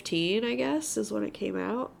 15, I guess, is when it came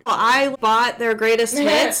out. I bought their greatest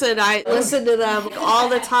hits, and I listened to them all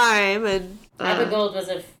the time, and... ABBA Gold was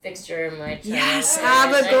a fixture in my childhood. Yes,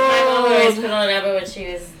 ABBA Gold! My mom always put on ABBA when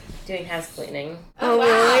she was doing house cleaning. Oh,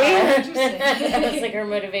 really? Interesting. That's like her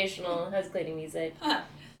motivational house cleaning music.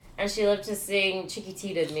 And she loved to sing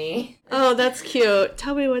Chiquitita Me. Oh, that's cute.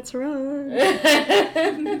 Tell me what's wrong.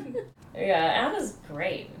 Yeah, ABBA's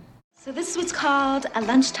great. So this is what's called a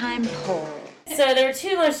lunchtime poll. So there were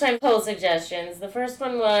 2 lunchtime poll suggestions. The first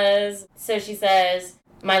one was, so she says,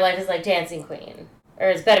 my life is like Dancing Queen. Or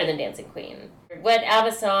it's better than Dancing Queen. What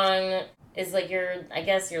ABBA song is like your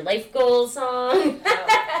life goal song?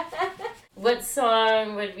 What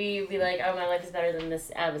song would we be like, oh, my life is better than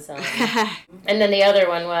this ABBA song? And then the other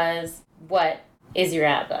one was, what is your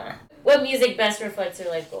ABBA? What music best reflects your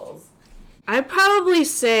life goals? I'd probably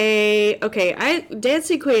say,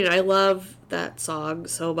 Dancing Queen, I love that song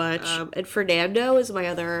so much. And Fernando is my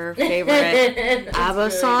other favorite ABBA really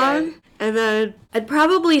song. good. And then I'd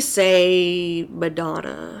probably say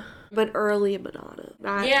Madonna. But early Madonna.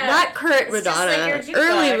 Not current Madonna. Just like your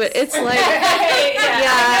early, but it's like...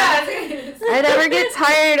 I never get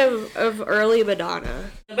tired of early Madonna.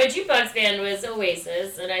 My jukebox band was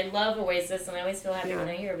Oasis, and I love Oasis, and I always feel happy when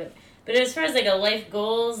I hear it. But as far as like a life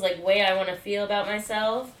goals, like way I want to feel about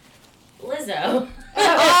myself, Lizzo.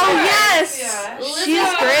 Oh, yes! Lizzo.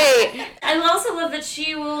 She's great. I also love that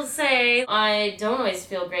she will say, I don't always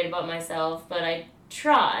feel great about myself, but I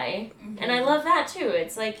try. And I love that too.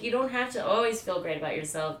 It's like you don't have to always feel great about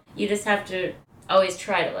yourself. You just have to always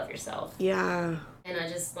try to love yourself. Yeah. And I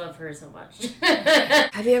just love her so much.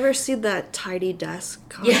 Have you ever seen that Tiny Desk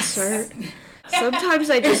concert? Yes.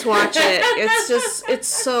 Sometimes I just watch it. It's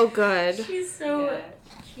so good. She's so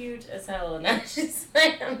cute as hell. And she's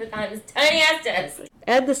like on this tiny ass desk.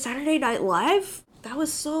 And the Saturday Night Live, that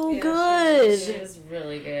was so good. She was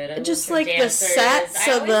really good. And just like the sets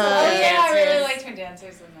of the... I really liked her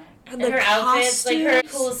dancers in that. And her outfits, like her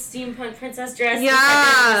cool steampunk princess dress.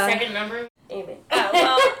 Yeah. The second number. Anyway.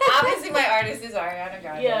 Well, obviously my artist is Ariana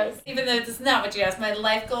Grande. Yes. Even though it's not what you asked, my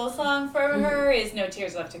life goal song for her is No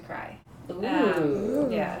Tears Left to Cry. Ooh.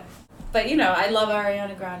 Yeah. But, you know, I love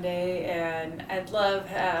Ariana Grande, and I love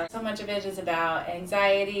how so much of it is about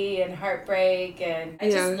anxiety and heartbreak, and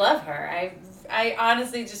I just love her. I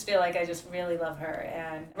honestly just feel like I just really love her,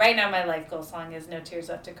 and right now my life goal song is No Tears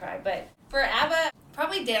Left to Cry. But for ABBA,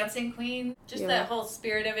 probably Dancing Queen. Just that whole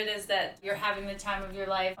spirit of it is that you're having the time of your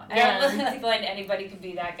life. I don't really find anybody can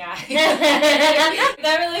be that guy.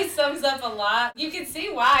 That really sums up a lot. You can see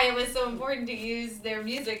why it was so important to use their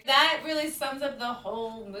music. That really sums up the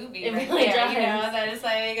whole movie. It right really there, does. You know, that it's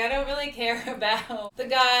like, I don't really care about the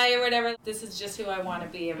guy or whatever. This is just who I want to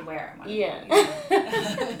be and where I want to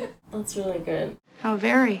be. That's really good. How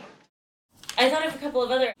very. I thought of a couple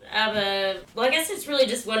of other ABBA... Well, I guess it's really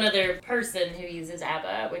just one other person who uses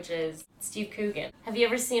ABBA, which is Steve Coogan. Have you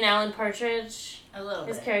ever seen Alan Partridge? A little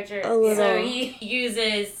His bit. character. A little. So he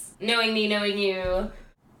uses Knowing Me, Knowing You,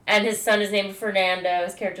 and his son is named Fernando.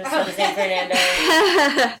 His character's son is named Fernando.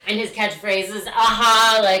 And his catchphrase is,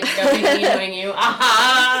 aha, like, knowing me, knowing you,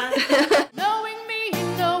 aha. Knowing me,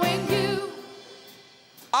 knowing you.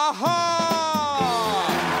 Aha!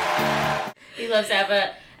 He loves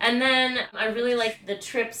ABBA. And then I really like the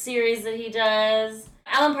Trip series that he does.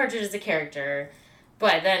 Alan Partridge is a character,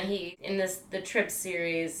 but then in the Trip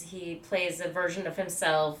series, he plays a version of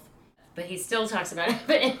himself, but he still talks about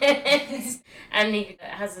it. And he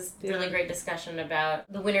has this really great discussion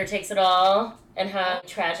about The Winner Takes It All and how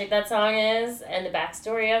tragic that song is and the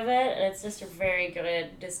backstory of it. And it's just a very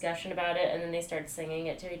good discussion about it. And then they start singing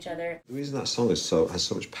it to each other. The reason that song has so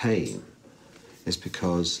much pain is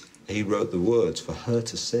because he wrote the words for her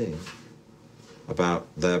to sing about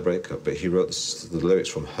their breakup, but he wrote the lyrics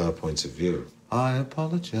from her point of view. I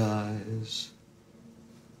apologize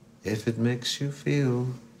if it makes you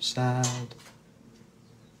feel sad,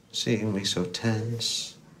 seeing me so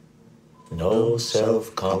tense. No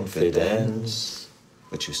self-confidence.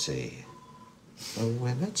 But you see, the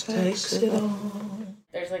winner takes it all.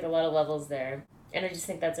 There's like a lot of levels there, and I just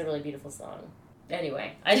think that's a really beautiful song.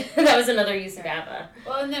 Anyway, that was another use of ABBA.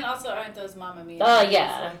 Well, and then also aren't those Mamma Mia? Oh,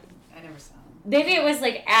 yeah. I never saw them. Maybe it was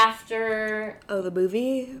like after... Oh, the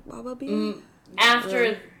movie Mamma Mia?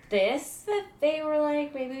 After this that they were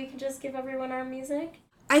like, maybe we can just give everyone our music?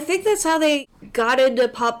 I think that's how they got into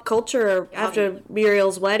pop culture after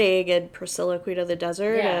Muriel's wedding and Priscilla, Queen of the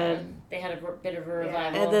Desert. Yeah, and they had a bit of a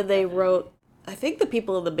revival. And then they wrote... I think the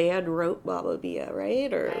people in the band wrote Mamma Mia,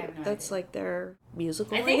 right? Or that's like their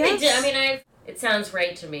musical, I think they did. I mean, it sounds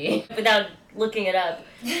right to me, without looking it up,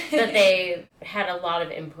 that they had a lot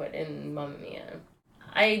of input in Mamma Mia.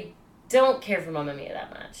 I don't care for Mamma Mia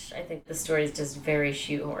that much. I think the story is just very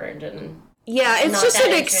shoehorned and... Yeah, it's not just that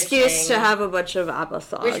an excuse to have a bunch of ABBA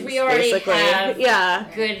songs. Which we already have. Yeah.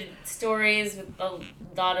 Good stories with a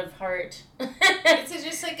lot of heart. It's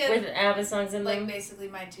just like with ABBA songs in them. Like basically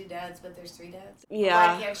My Two Dads, but there's three dads.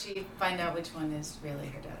 Yeah. Why can't she find out which one is really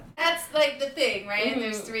her dad? That's like the thing, right? Mm-hmm. And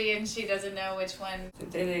there's three and she doesn't know which one.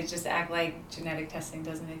 They just act like genetic testing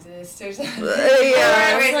doesn't exist or something.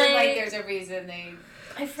 Yeah. Or like there's a reason they...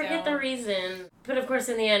 I forget the reason. But of course,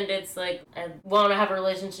 in the end, it's like, I want to have a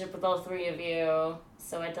relationship with all three of you,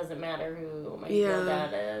 so it doesn't matter who my real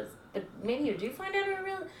dad is. But maybe you do find out who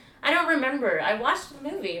real... I don't remember. I watched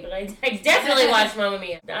the movie, but I definitely watched Mamma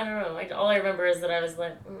Mia. I don't know. All I remember is that I was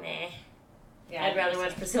like, meh. Yeah, I'd rather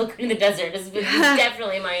watch Priscilla Queen in the Desert. It's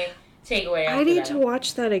definitely my takeaway after I need that. to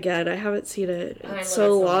watch that again. I haven't seen it. I It's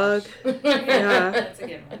love so it long. Yeah. That's a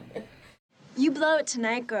good one. You blow it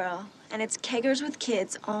tonight, girl, and it's keggers with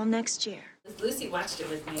kids all next year. Lucy watched it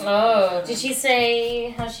with me. Oh, did she say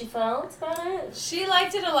how she felt about it? She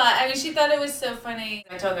liked it a lot. I mean, she thought it was so funny.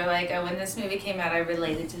 I told her, like, when this movie came out, I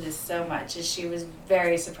related to this so much, and she was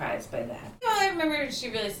very surprised by that. All I remember she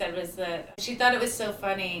really said was that she thought it was so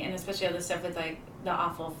funny, and especially all the stuff with, like, the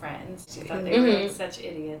awful friends. She thought they were, like, such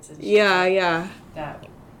idiots. And that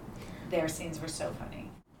their scenes were so funny.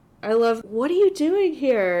 I love, what are you doing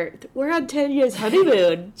here? We're on 10 years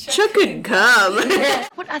honeymoon. Chuck couldn't come.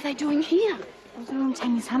 What are they doing here? They're on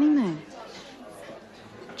Tony's honeymoon.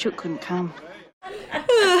 Chuck couldn't come.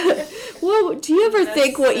 Well, do you ever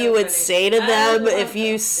think what you would say to them if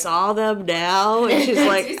you saw them now? And she's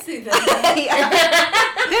like,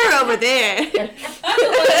 they're over there.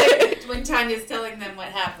 When Tanya's telling them what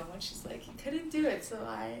happened, when she's like, he couldn't do it, so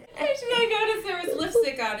I noticed there was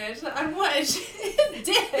lipstick on it. On what? It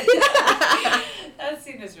did. That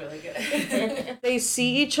scene is really good. They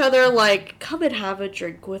see each other like, come and have a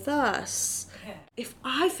drink with us. Yeah. If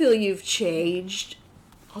I feel you've changed,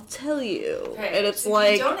 I'll tell you. Right. And it's So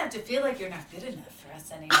like... you don't have to feel like you're not good enough for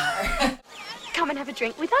us anymore. Come and have a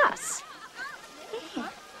drink with us.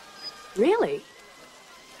 Really?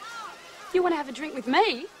 You want to have a drink with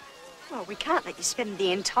me? Well, we can't let you spend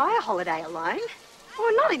the entire holiday alone.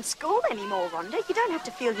 We're not in school anymore, Rhonda. You don't have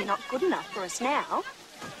to feel you're not good enough for us now.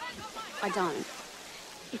 I don't.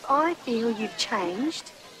 If I feel you've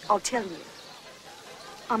changed, I'll tell you.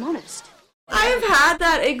 I'm honest. I've had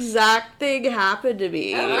that exact thing happen to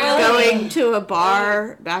me. Oh, really? Going to a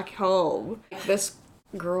bar back home. This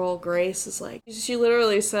girl, Grace, is like, she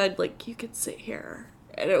literally said, like, you can sit here.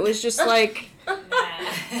 And it was just like,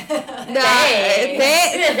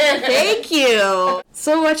 thank you.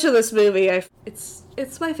 So much of this movie,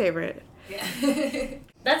 it's my favorite. Yeah.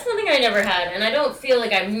 That's one thing I never had, and I don't feel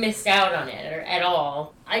like I missed out on it at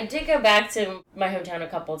all. I did go back to my hometown a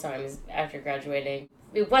couple times after graduating.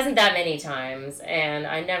 It wasn't that many times, and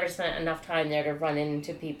I never spent enough time there to run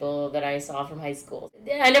into people that I saw from high school.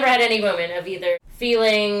 I never had any moment of either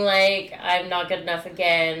feeling like I'm not good enough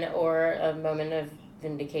again or a moment of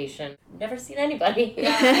vindication. Never seen anybody.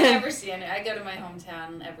 Yeah, I never see any. I go to my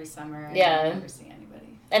hometown every summer. I never see anybody.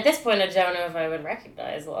 At this point, I don't know if I would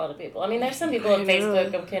recognize a lot of people. I mean, there's some people on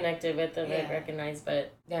Facebook I'm connected with that I recognize,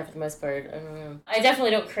 but yeah, for the most part, I don't know. I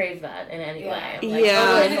definitely don't crave that in any way. I'm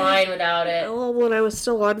totally fine without it. Well, when I was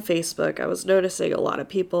still on Facebook, I was noticing a lot of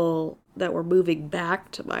people that were moving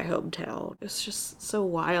back to my hometown. It's just so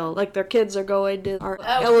wild. Like, their kids are going to our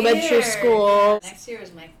elementary school. Yeah, next year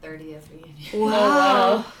is my 30th reunion.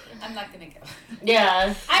 Wow. I'm not going to go.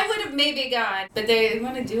 Yeah. I would have maybe gone, but they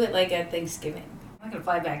want to do it like at Thanksgiving. I'm not going to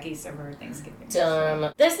fly back east over Thanksgiving.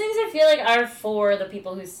 Dumb. Those things I feel like are for the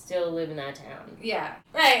people who still live in that town. Yeah.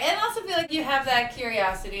 Right. And I also feel like you have that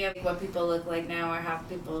curiosity of what people look like now or how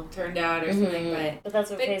people turned out or something. But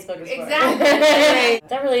that's what Facebook is for. Exactly.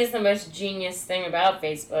 That really is the most genius thing about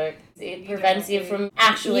Facebook. It prevents you from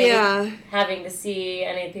actually having to see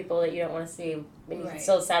any people that you don't want to see. But you can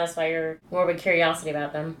still satisfy your morbid curiosity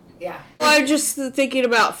about them. Yeah. Well, I'm just thinking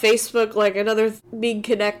about Facebook, like being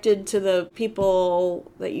connected to the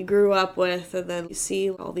people that you grew up with, and then you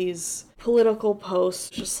see all these political posts,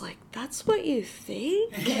 just like, that's what you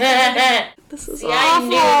think? This is awful. I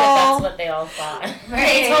knew that's what they all thought.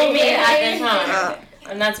 They told me at the time.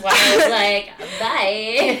 And that's why I was like,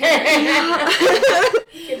 bye.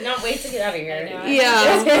 Could not wait to get out of here.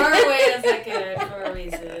 As far away as I could for a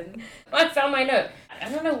reason. I found my note. I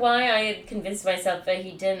don't know why I had convinced myself that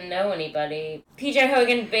he didn't know anybody. P.J.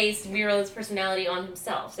 Hogan based Muriel's personality on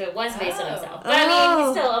himself, so it was based on himself. But I mean,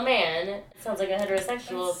 he's still a man. It sounds like a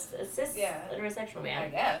heterosexual, heterosexual man. I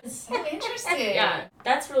guess. So interesting. Yeah,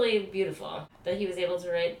 that's really beautiful that he was able to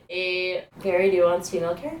write a very nuanced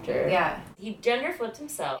female character. Yeah. He gender flipped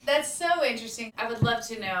himself. That's so interesting. I would love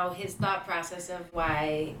to know his thought process of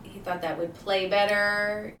why he thought that would play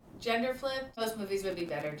better. Gender flipped? Most movies would be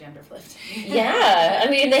better gender flipped. Yeah,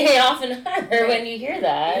 I mean, they often are when you hear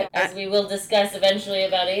that. As we will discuss eventually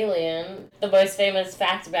about Alien. The most famous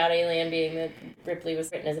fact about Alien being that Ripley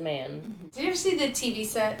was written as a man. Did you ever see the TV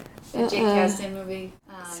set? The Jake Kasdan movie?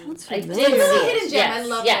 Sounds I familiar. did see it. Hidden Gem. I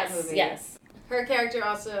love that movie. Yes. Her character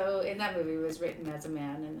also in that movie was written as a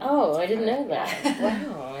man. And oh, I didn't know that.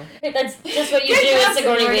 Wow. That's just what you do as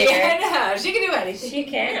Sigourney Weaver. I know. She can do anything. She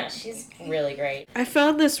can. She's really great. I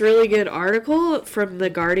found this really good article from The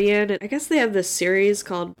Guardian. I guess they have this series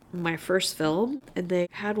called My First Film, and they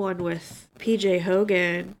had one with P.J.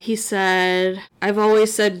 Hogan. He said, I've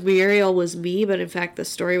always said Muriel was me, but in fact the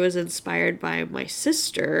story was inspired by my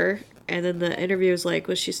sister. And then the interview was like,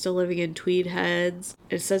 was she still living in Tweed Heads?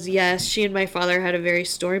 It says, yes, she and my father had a very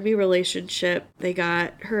stormy relationship. They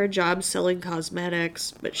got her a job selling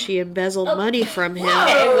cosmetics, but she embezzled money from him.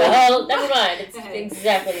 Well, never mind. It's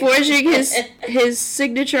exactly forging his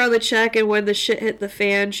signature on the check, and when the shit hit the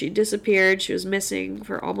fan, she disappeared. She was missing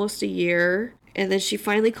for almost a year. And then she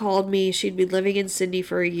finally called me. She'd been living in Sydney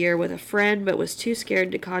for a year with a friend, but was too scared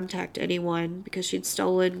to contact anyone because she'd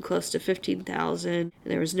stolen close to $15,000, and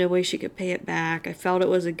there was no way she could pay it back. I felt it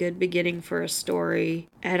was a good beginning for a story.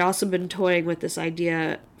 I had also been toying with this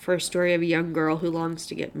idea for a story of a young girl who longs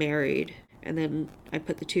to get married. And then I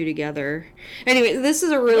put the two together. Anyway, this is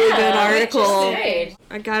a really good article.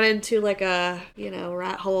 I got into like a,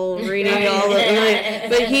 rat hole reading all the...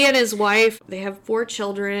 But he and his wife, they have 4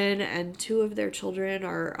 children, and 2 of their children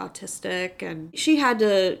are autistic. And she had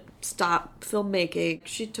to stop filmmaking.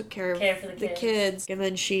 She took care of the kids. And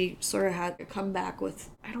then she sort of had to come back with...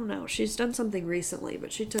 I don't know. She's done something recently,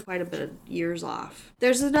 but she took quite a bit of years off.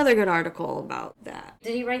 There's another good article about that.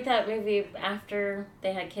 Did he write that movie after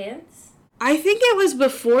they had kids? I think it was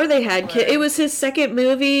before they had kids. It was his second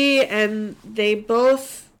movie, and they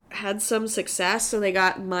both had some success, so they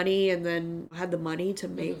got money and then had the money to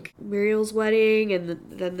make Muriel's wedding, and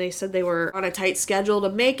then they said they were on a tight schedule to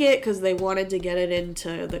make it because they wanted to get it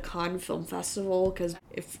into the Cannes Film Festival, because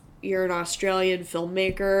if you're an Australian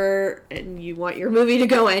filmmaker and you want your movie to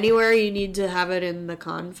go anywhere, you need to have it in the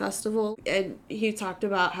Cannes Festival. And he talked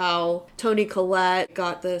about how Toni Collette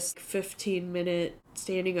got this 15-minute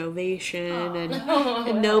standing ovation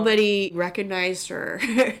and nobody recognized her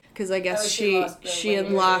because I guess she had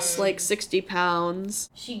lost like 60 pounds.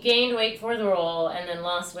 She gained weight for the role and then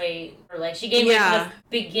lost weight, or like she gained weight for the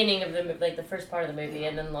beginning of the like the first part of the movie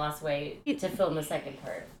and then lost weight to film the second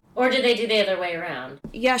part. Or did they do the other way around?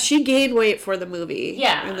 Yeah, she gained weight for the movie.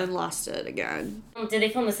 Yeah. And then lost it again. Did they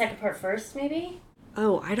film the second part first, maybe?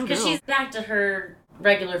 Oh, I don't know. Because she's back to her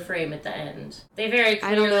regular frame at the end. They very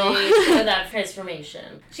clearly show that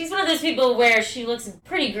transformation. She's one of those people where she looks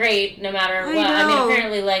pretty great no matter what. I mean,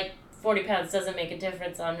 apparently, like, 40 pounds doesn't make a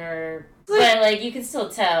difference on her. But, like, you can still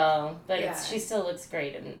tell. But she still looks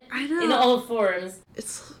great in all forms.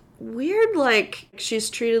 It's weird, like, she's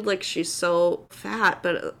treated like she's so fat,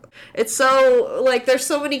 but it's so, like, there's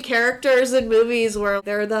so many characters in movies where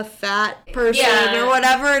they're the fat person or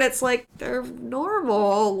whatever, and it's like, they're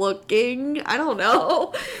normal looking. I don't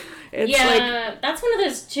know. It's that's one of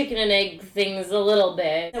those chicken and egg things a little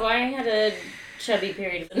bit. So I had a chubby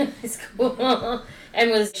period in high school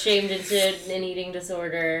and was shamed into an eating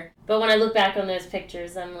disorder. But when I look back on those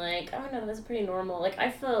pictures, I'm like, oh no, that was pretty normal. Like,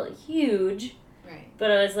 I felt huge. Right.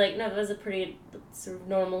 But I was like, no, that was a pretty sort of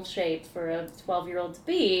normal shape for a 12-year-old to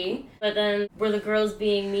be. But then were the girls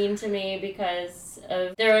being mean to me because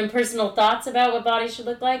of their own personal thoughts about what bodies should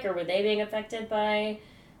look like, or were they being affected by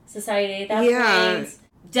society at that point?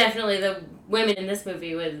 Definitely the women in this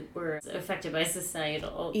movie were affected by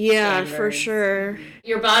societal standards. For sure.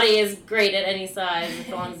 Your body is great at any size as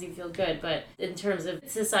long as you feel good, but in terms of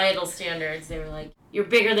societal standards, they were like, you're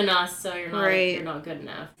bigger than us, so you're not good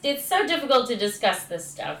enough. It's so difficult to discuss this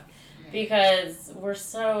stuff because we're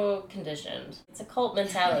so conditioned. It's a cult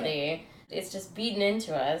mentality. It's just beaten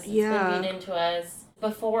into us. It's been beaten into us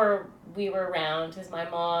before we were around, because my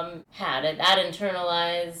mom had that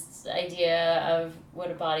internalized idea of what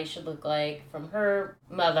a body should look like from her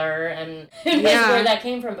mother, and that's where that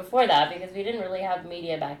came from before that, because we didn't really have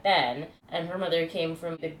media back then, and her mother came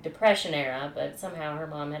from the Depression era, but somehow her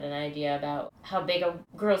mom had an idea about how big a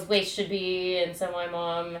girl's waist should be, and so my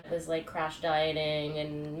mom was like crash dieting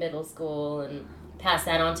in middle school and passed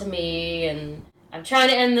that on to me, and I'm trying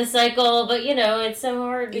to end the cycle, but it's so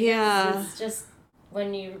hard because it's just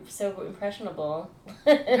when you're so impressionable.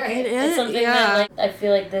 It's something that I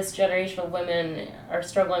feel like this generation of women are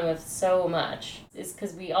struggling with so much. It's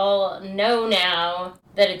because we all know now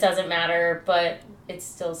that it doesn't matter, but it's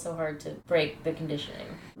still so hard to break the conditioning.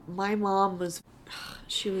 My mom was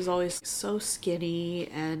always so skinny,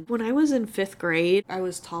 and when I was in 5th grade, I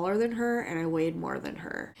was taller than her and I weighed more than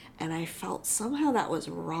her, and I felt somehow that was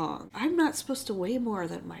wrong. I'm not supposed to weigh more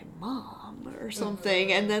than my mom or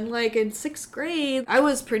something. And then like in 6th grade, I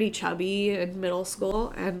was pretty chubby in middle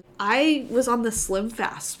school, and I was on the Slim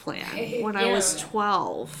Fast plan when I was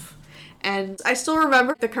 12. And I still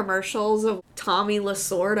remember the commercials of Tommy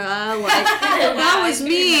Lasorda, like, that was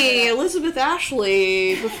me, Elizabeth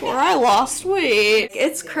Ashley, before I lost weight.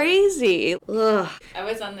 It's crazy. Ugh. I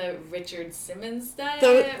was on the Richard Simmons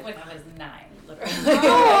diet when I was 9, literally.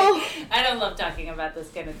 I don't love talking about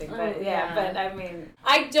this kind of thing, but but I mean,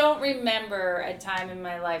 I don't remember a time in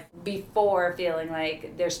my life before feeling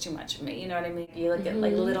like there's too much of me. You know what I mean? You look at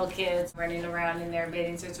like little kids running around in their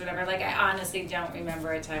bathing suits, whatever. Like, I honestly don't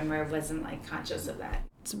remember a time where I wasn't like conscious of that.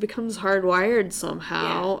 It becomes hardwired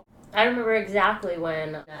somehow. I remember exactly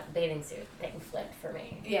when that bathing suit thing flipped for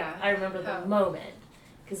me. Yeah. I remember the moment.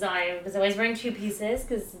 Because I was always wearing 2 pieces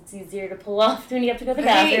because it's easier to pull off when you have to go to the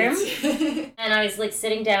bathroom. And I was like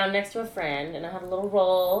sitting down next to a friend, and I had a little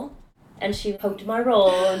roll, and she poked my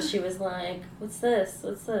roll, and she was like, what's this?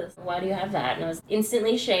 What's this? Why do you have that? And I was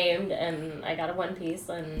instantly shamed, and I got a 1 piece,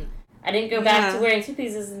 and I didn't go back to wearing 2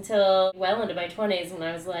 pieces until well into my 20s, when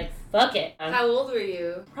I was like, fuck it. How old were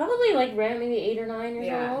you? Probably like around maybe 8 or 9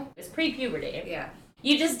 years old. It was pre-puberty. Yeah.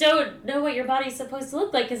 You just don't know what your body's supposed to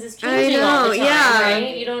look like because it's changing all the time,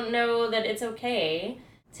 right? You don't know that it's okay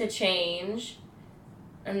to change,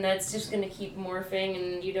 and that's just going to keep morphing,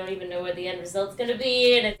 and you don't even know what the end result's going to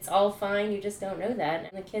be, and it's all fine. You just don't know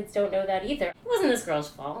that, and the kids don't know that either. It wasn't this girl's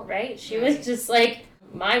fault, right? She was just like,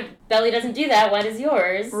 my belly doesn't do that, why does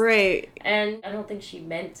yours? Right. And I don't think she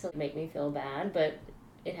meant to make me feel bad, but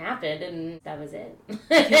it happened, and that was it.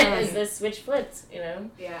 The switch flipped,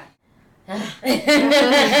 Yeah.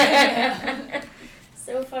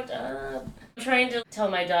 So fucked up. I'm trying to tell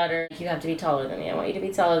my daughter, you have to be taller than me. I want you to be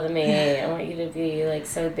taller than me. I want you to be, like,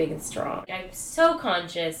 so big and strong. I'm so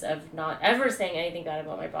conscious of not ever saying anything bad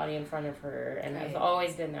about my body in front of her, and I've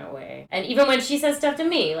always been that way. And even when she says stuff to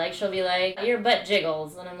me, like, she'll be like, your butt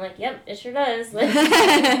jiggles. And I'm like, yep, it sure does. Like,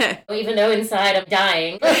 even though inside I'm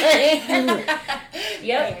dying.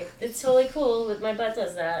 Yep, it's totally cool, but my butt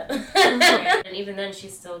does that. And even then she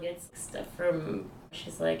still gets stuff from,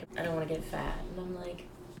 she's like, I don't want to get fat. And I'm like,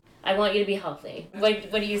 I want you to be healthy.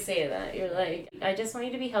 What do you say to that? You're like, I just want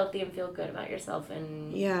you to be healthy and feel good about yourself,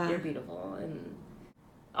 and you're beautiful. And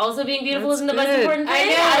also being beautiful isn't the most important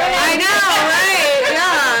thing. I know, right?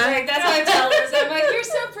 Yeah. Like, that's how I tell her. So I'm like, you're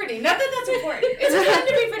so pretty. Not that that's important. It's important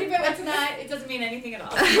to be pretty, but it's not. It doesn't mean anything at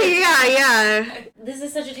all. Yeah. This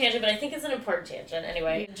is such a tangent, but I think it's an important tangent.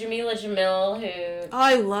 Anyway, Jamila Jamil, who... Oh,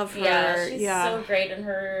 I love her. Yeah, she's so great in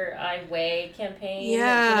her I Weigh campaign.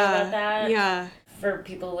 Yeah. You know about that? Yeah. For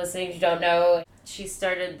people listening who don't know, she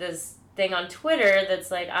started this thing on Twitter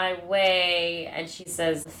that's like, I weigh, and she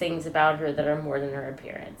says things about her that are more than her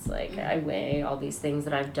appearance. Like, I weigh all these things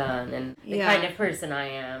that I've done and the kind of person I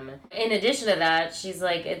am. In addition to that, she's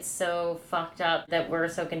like, it's so fucked up that we're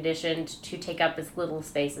so conditioned to take up as little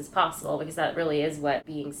space as possible, because that really is what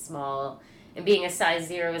being small and being a size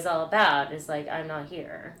 0 is all about. Is like, I'm not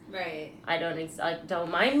here. Right.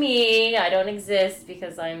 Don't mind me. I don't exist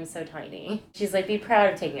because I'm so tiny. She's like, be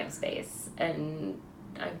proud of taking up space. And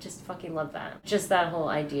I just fucking love that. Just that whole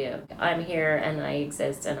idea. I'm here and I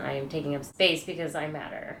exist and I am taking up space because I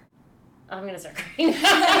matter. I'm gonna start crying.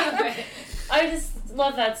 I just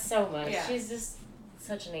love that so much. Yeah. She's just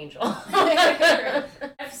such an angel.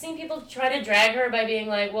 I've seen people try to drag her by being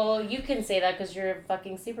like, well, you can say that because you're a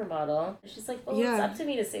fucking supermodel. She's like, well, it's up to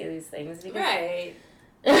me to say these things. Because right.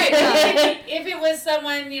 If it was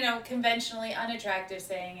someone, conventionally unattractive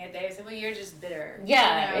saying it, they would say, well, you're just bitter.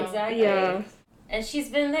 Yeah, exactly. Yeah. And she's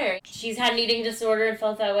been there. She's had an eating disorder and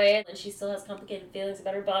felt that way, and she still has complicated feelings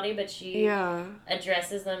about her body, but she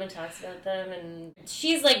addresses them and talks about them, and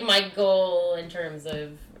she's like my goal in terms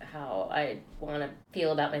of how I want to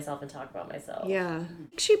feel about myself and talk about myself. Yeah.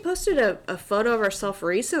 She posted a photo of herself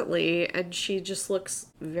recently, and she just looks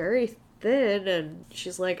very thin, and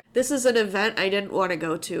she's like, this is an event I didn't want to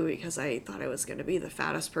go to because I thought I was going to be the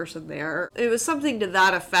fattest person there. It was something to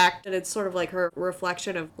that effect, and it's sort of like her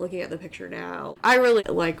reflection of looking at the picture now. I really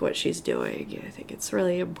like what she's doing. I think it's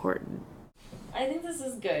really important. I think this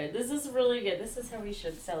is good. This is really good. This is how we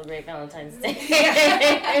should celebrate Valentine's Day.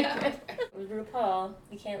 With RuPaul,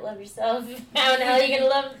 you can't love yourself. How in the hell are you going to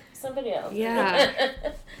love somebody else? Yeah.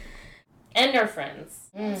 And our friends.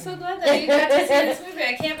 I'm so glad that you got to see this movie.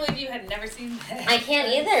 I can't believe you had never seen that. I can't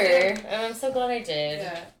either. I'm so glad I did.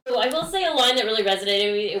 Yeah. So I will say a line that really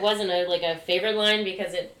resonated with me. It wasn't a favorite line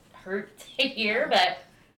because it hurt to hear, but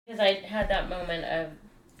because I had that moment of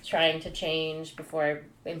trying to change before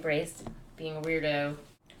I embraced being a weirdo.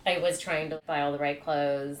 I was trying to buy all the right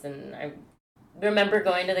clothes, and I remember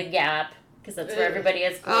going to the Gap, because that's where everybody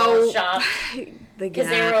at school shopped. Because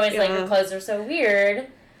they were always like, your clothes are so weird.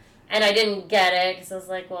 And I didn't get it, because I was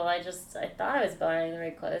like, well, I thought I was buying the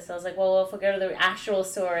right clothes. So I was like, well, if we go to the actual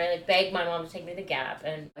store, I begged my mom to take me to the Gap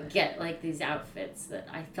and get these outfits that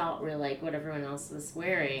I thought were what everyone else was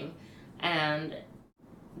wearing. And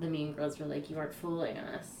the mean girls were like, you aren't fooling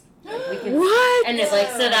us. What? And it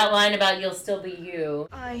so that line about you'll still be you.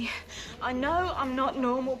 I know I'm not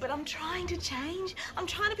normal, but I'm trying to change. I'm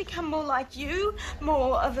trying to become more like you,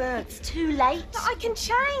 more of a... It's too late. I can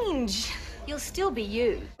change. You'll still be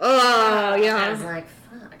you. Oh, yeah. I was like,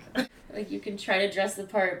 fuck. You can try to dress the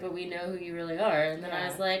part, but we know who you really are. And then I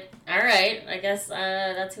was like, all right, I guess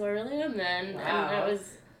that's who I really am then. Wow.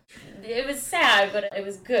 And it was sad, but it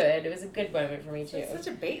was good. It was a good moment for me, too. It's such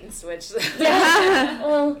a bait and switch. Yeah.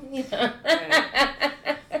 Well, yeah.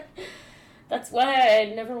 Right. That's why I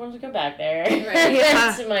never wanted to go back there. Right.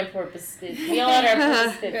 Yeah. To my porpoise spit. We all had our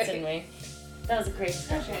porpoise spits, didn't we? That was a great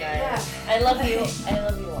discussion, guys. Yeah. I love you. I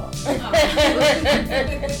love you all.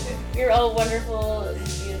 You're all wonderful,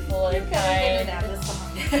 beautiful, and kind.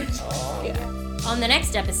 On the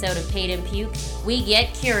next episode of Paid and Puke, we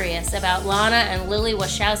get curious about Lana and Lily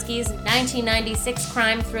Wachowski's 1996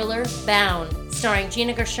 crime thriller, Bound, starring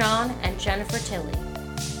Gina Gershon and Jennifer Tilly.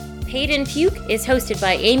 Paid and Puke is hosted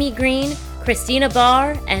by Amy Green, Cristina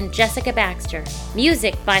Barr, and Jessica Baxter.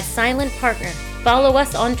 Music by Silent Partner. Follow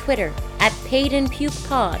us on Twitter at Paid and Puke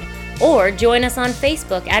Pod, or join us on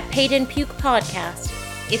Facebook at Paid and Puke Podcast.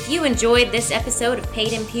 If you enjoyed this episode of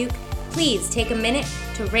Paid and Puke, please take a minute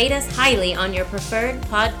to rate us highly on your preferred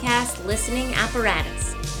podcast listening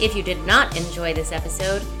apparatus. If you did not enjoy this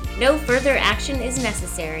episode, no further action is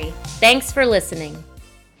necessary. Thanks for listening.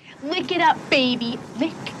 Lick it up, baby.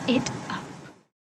 Lick it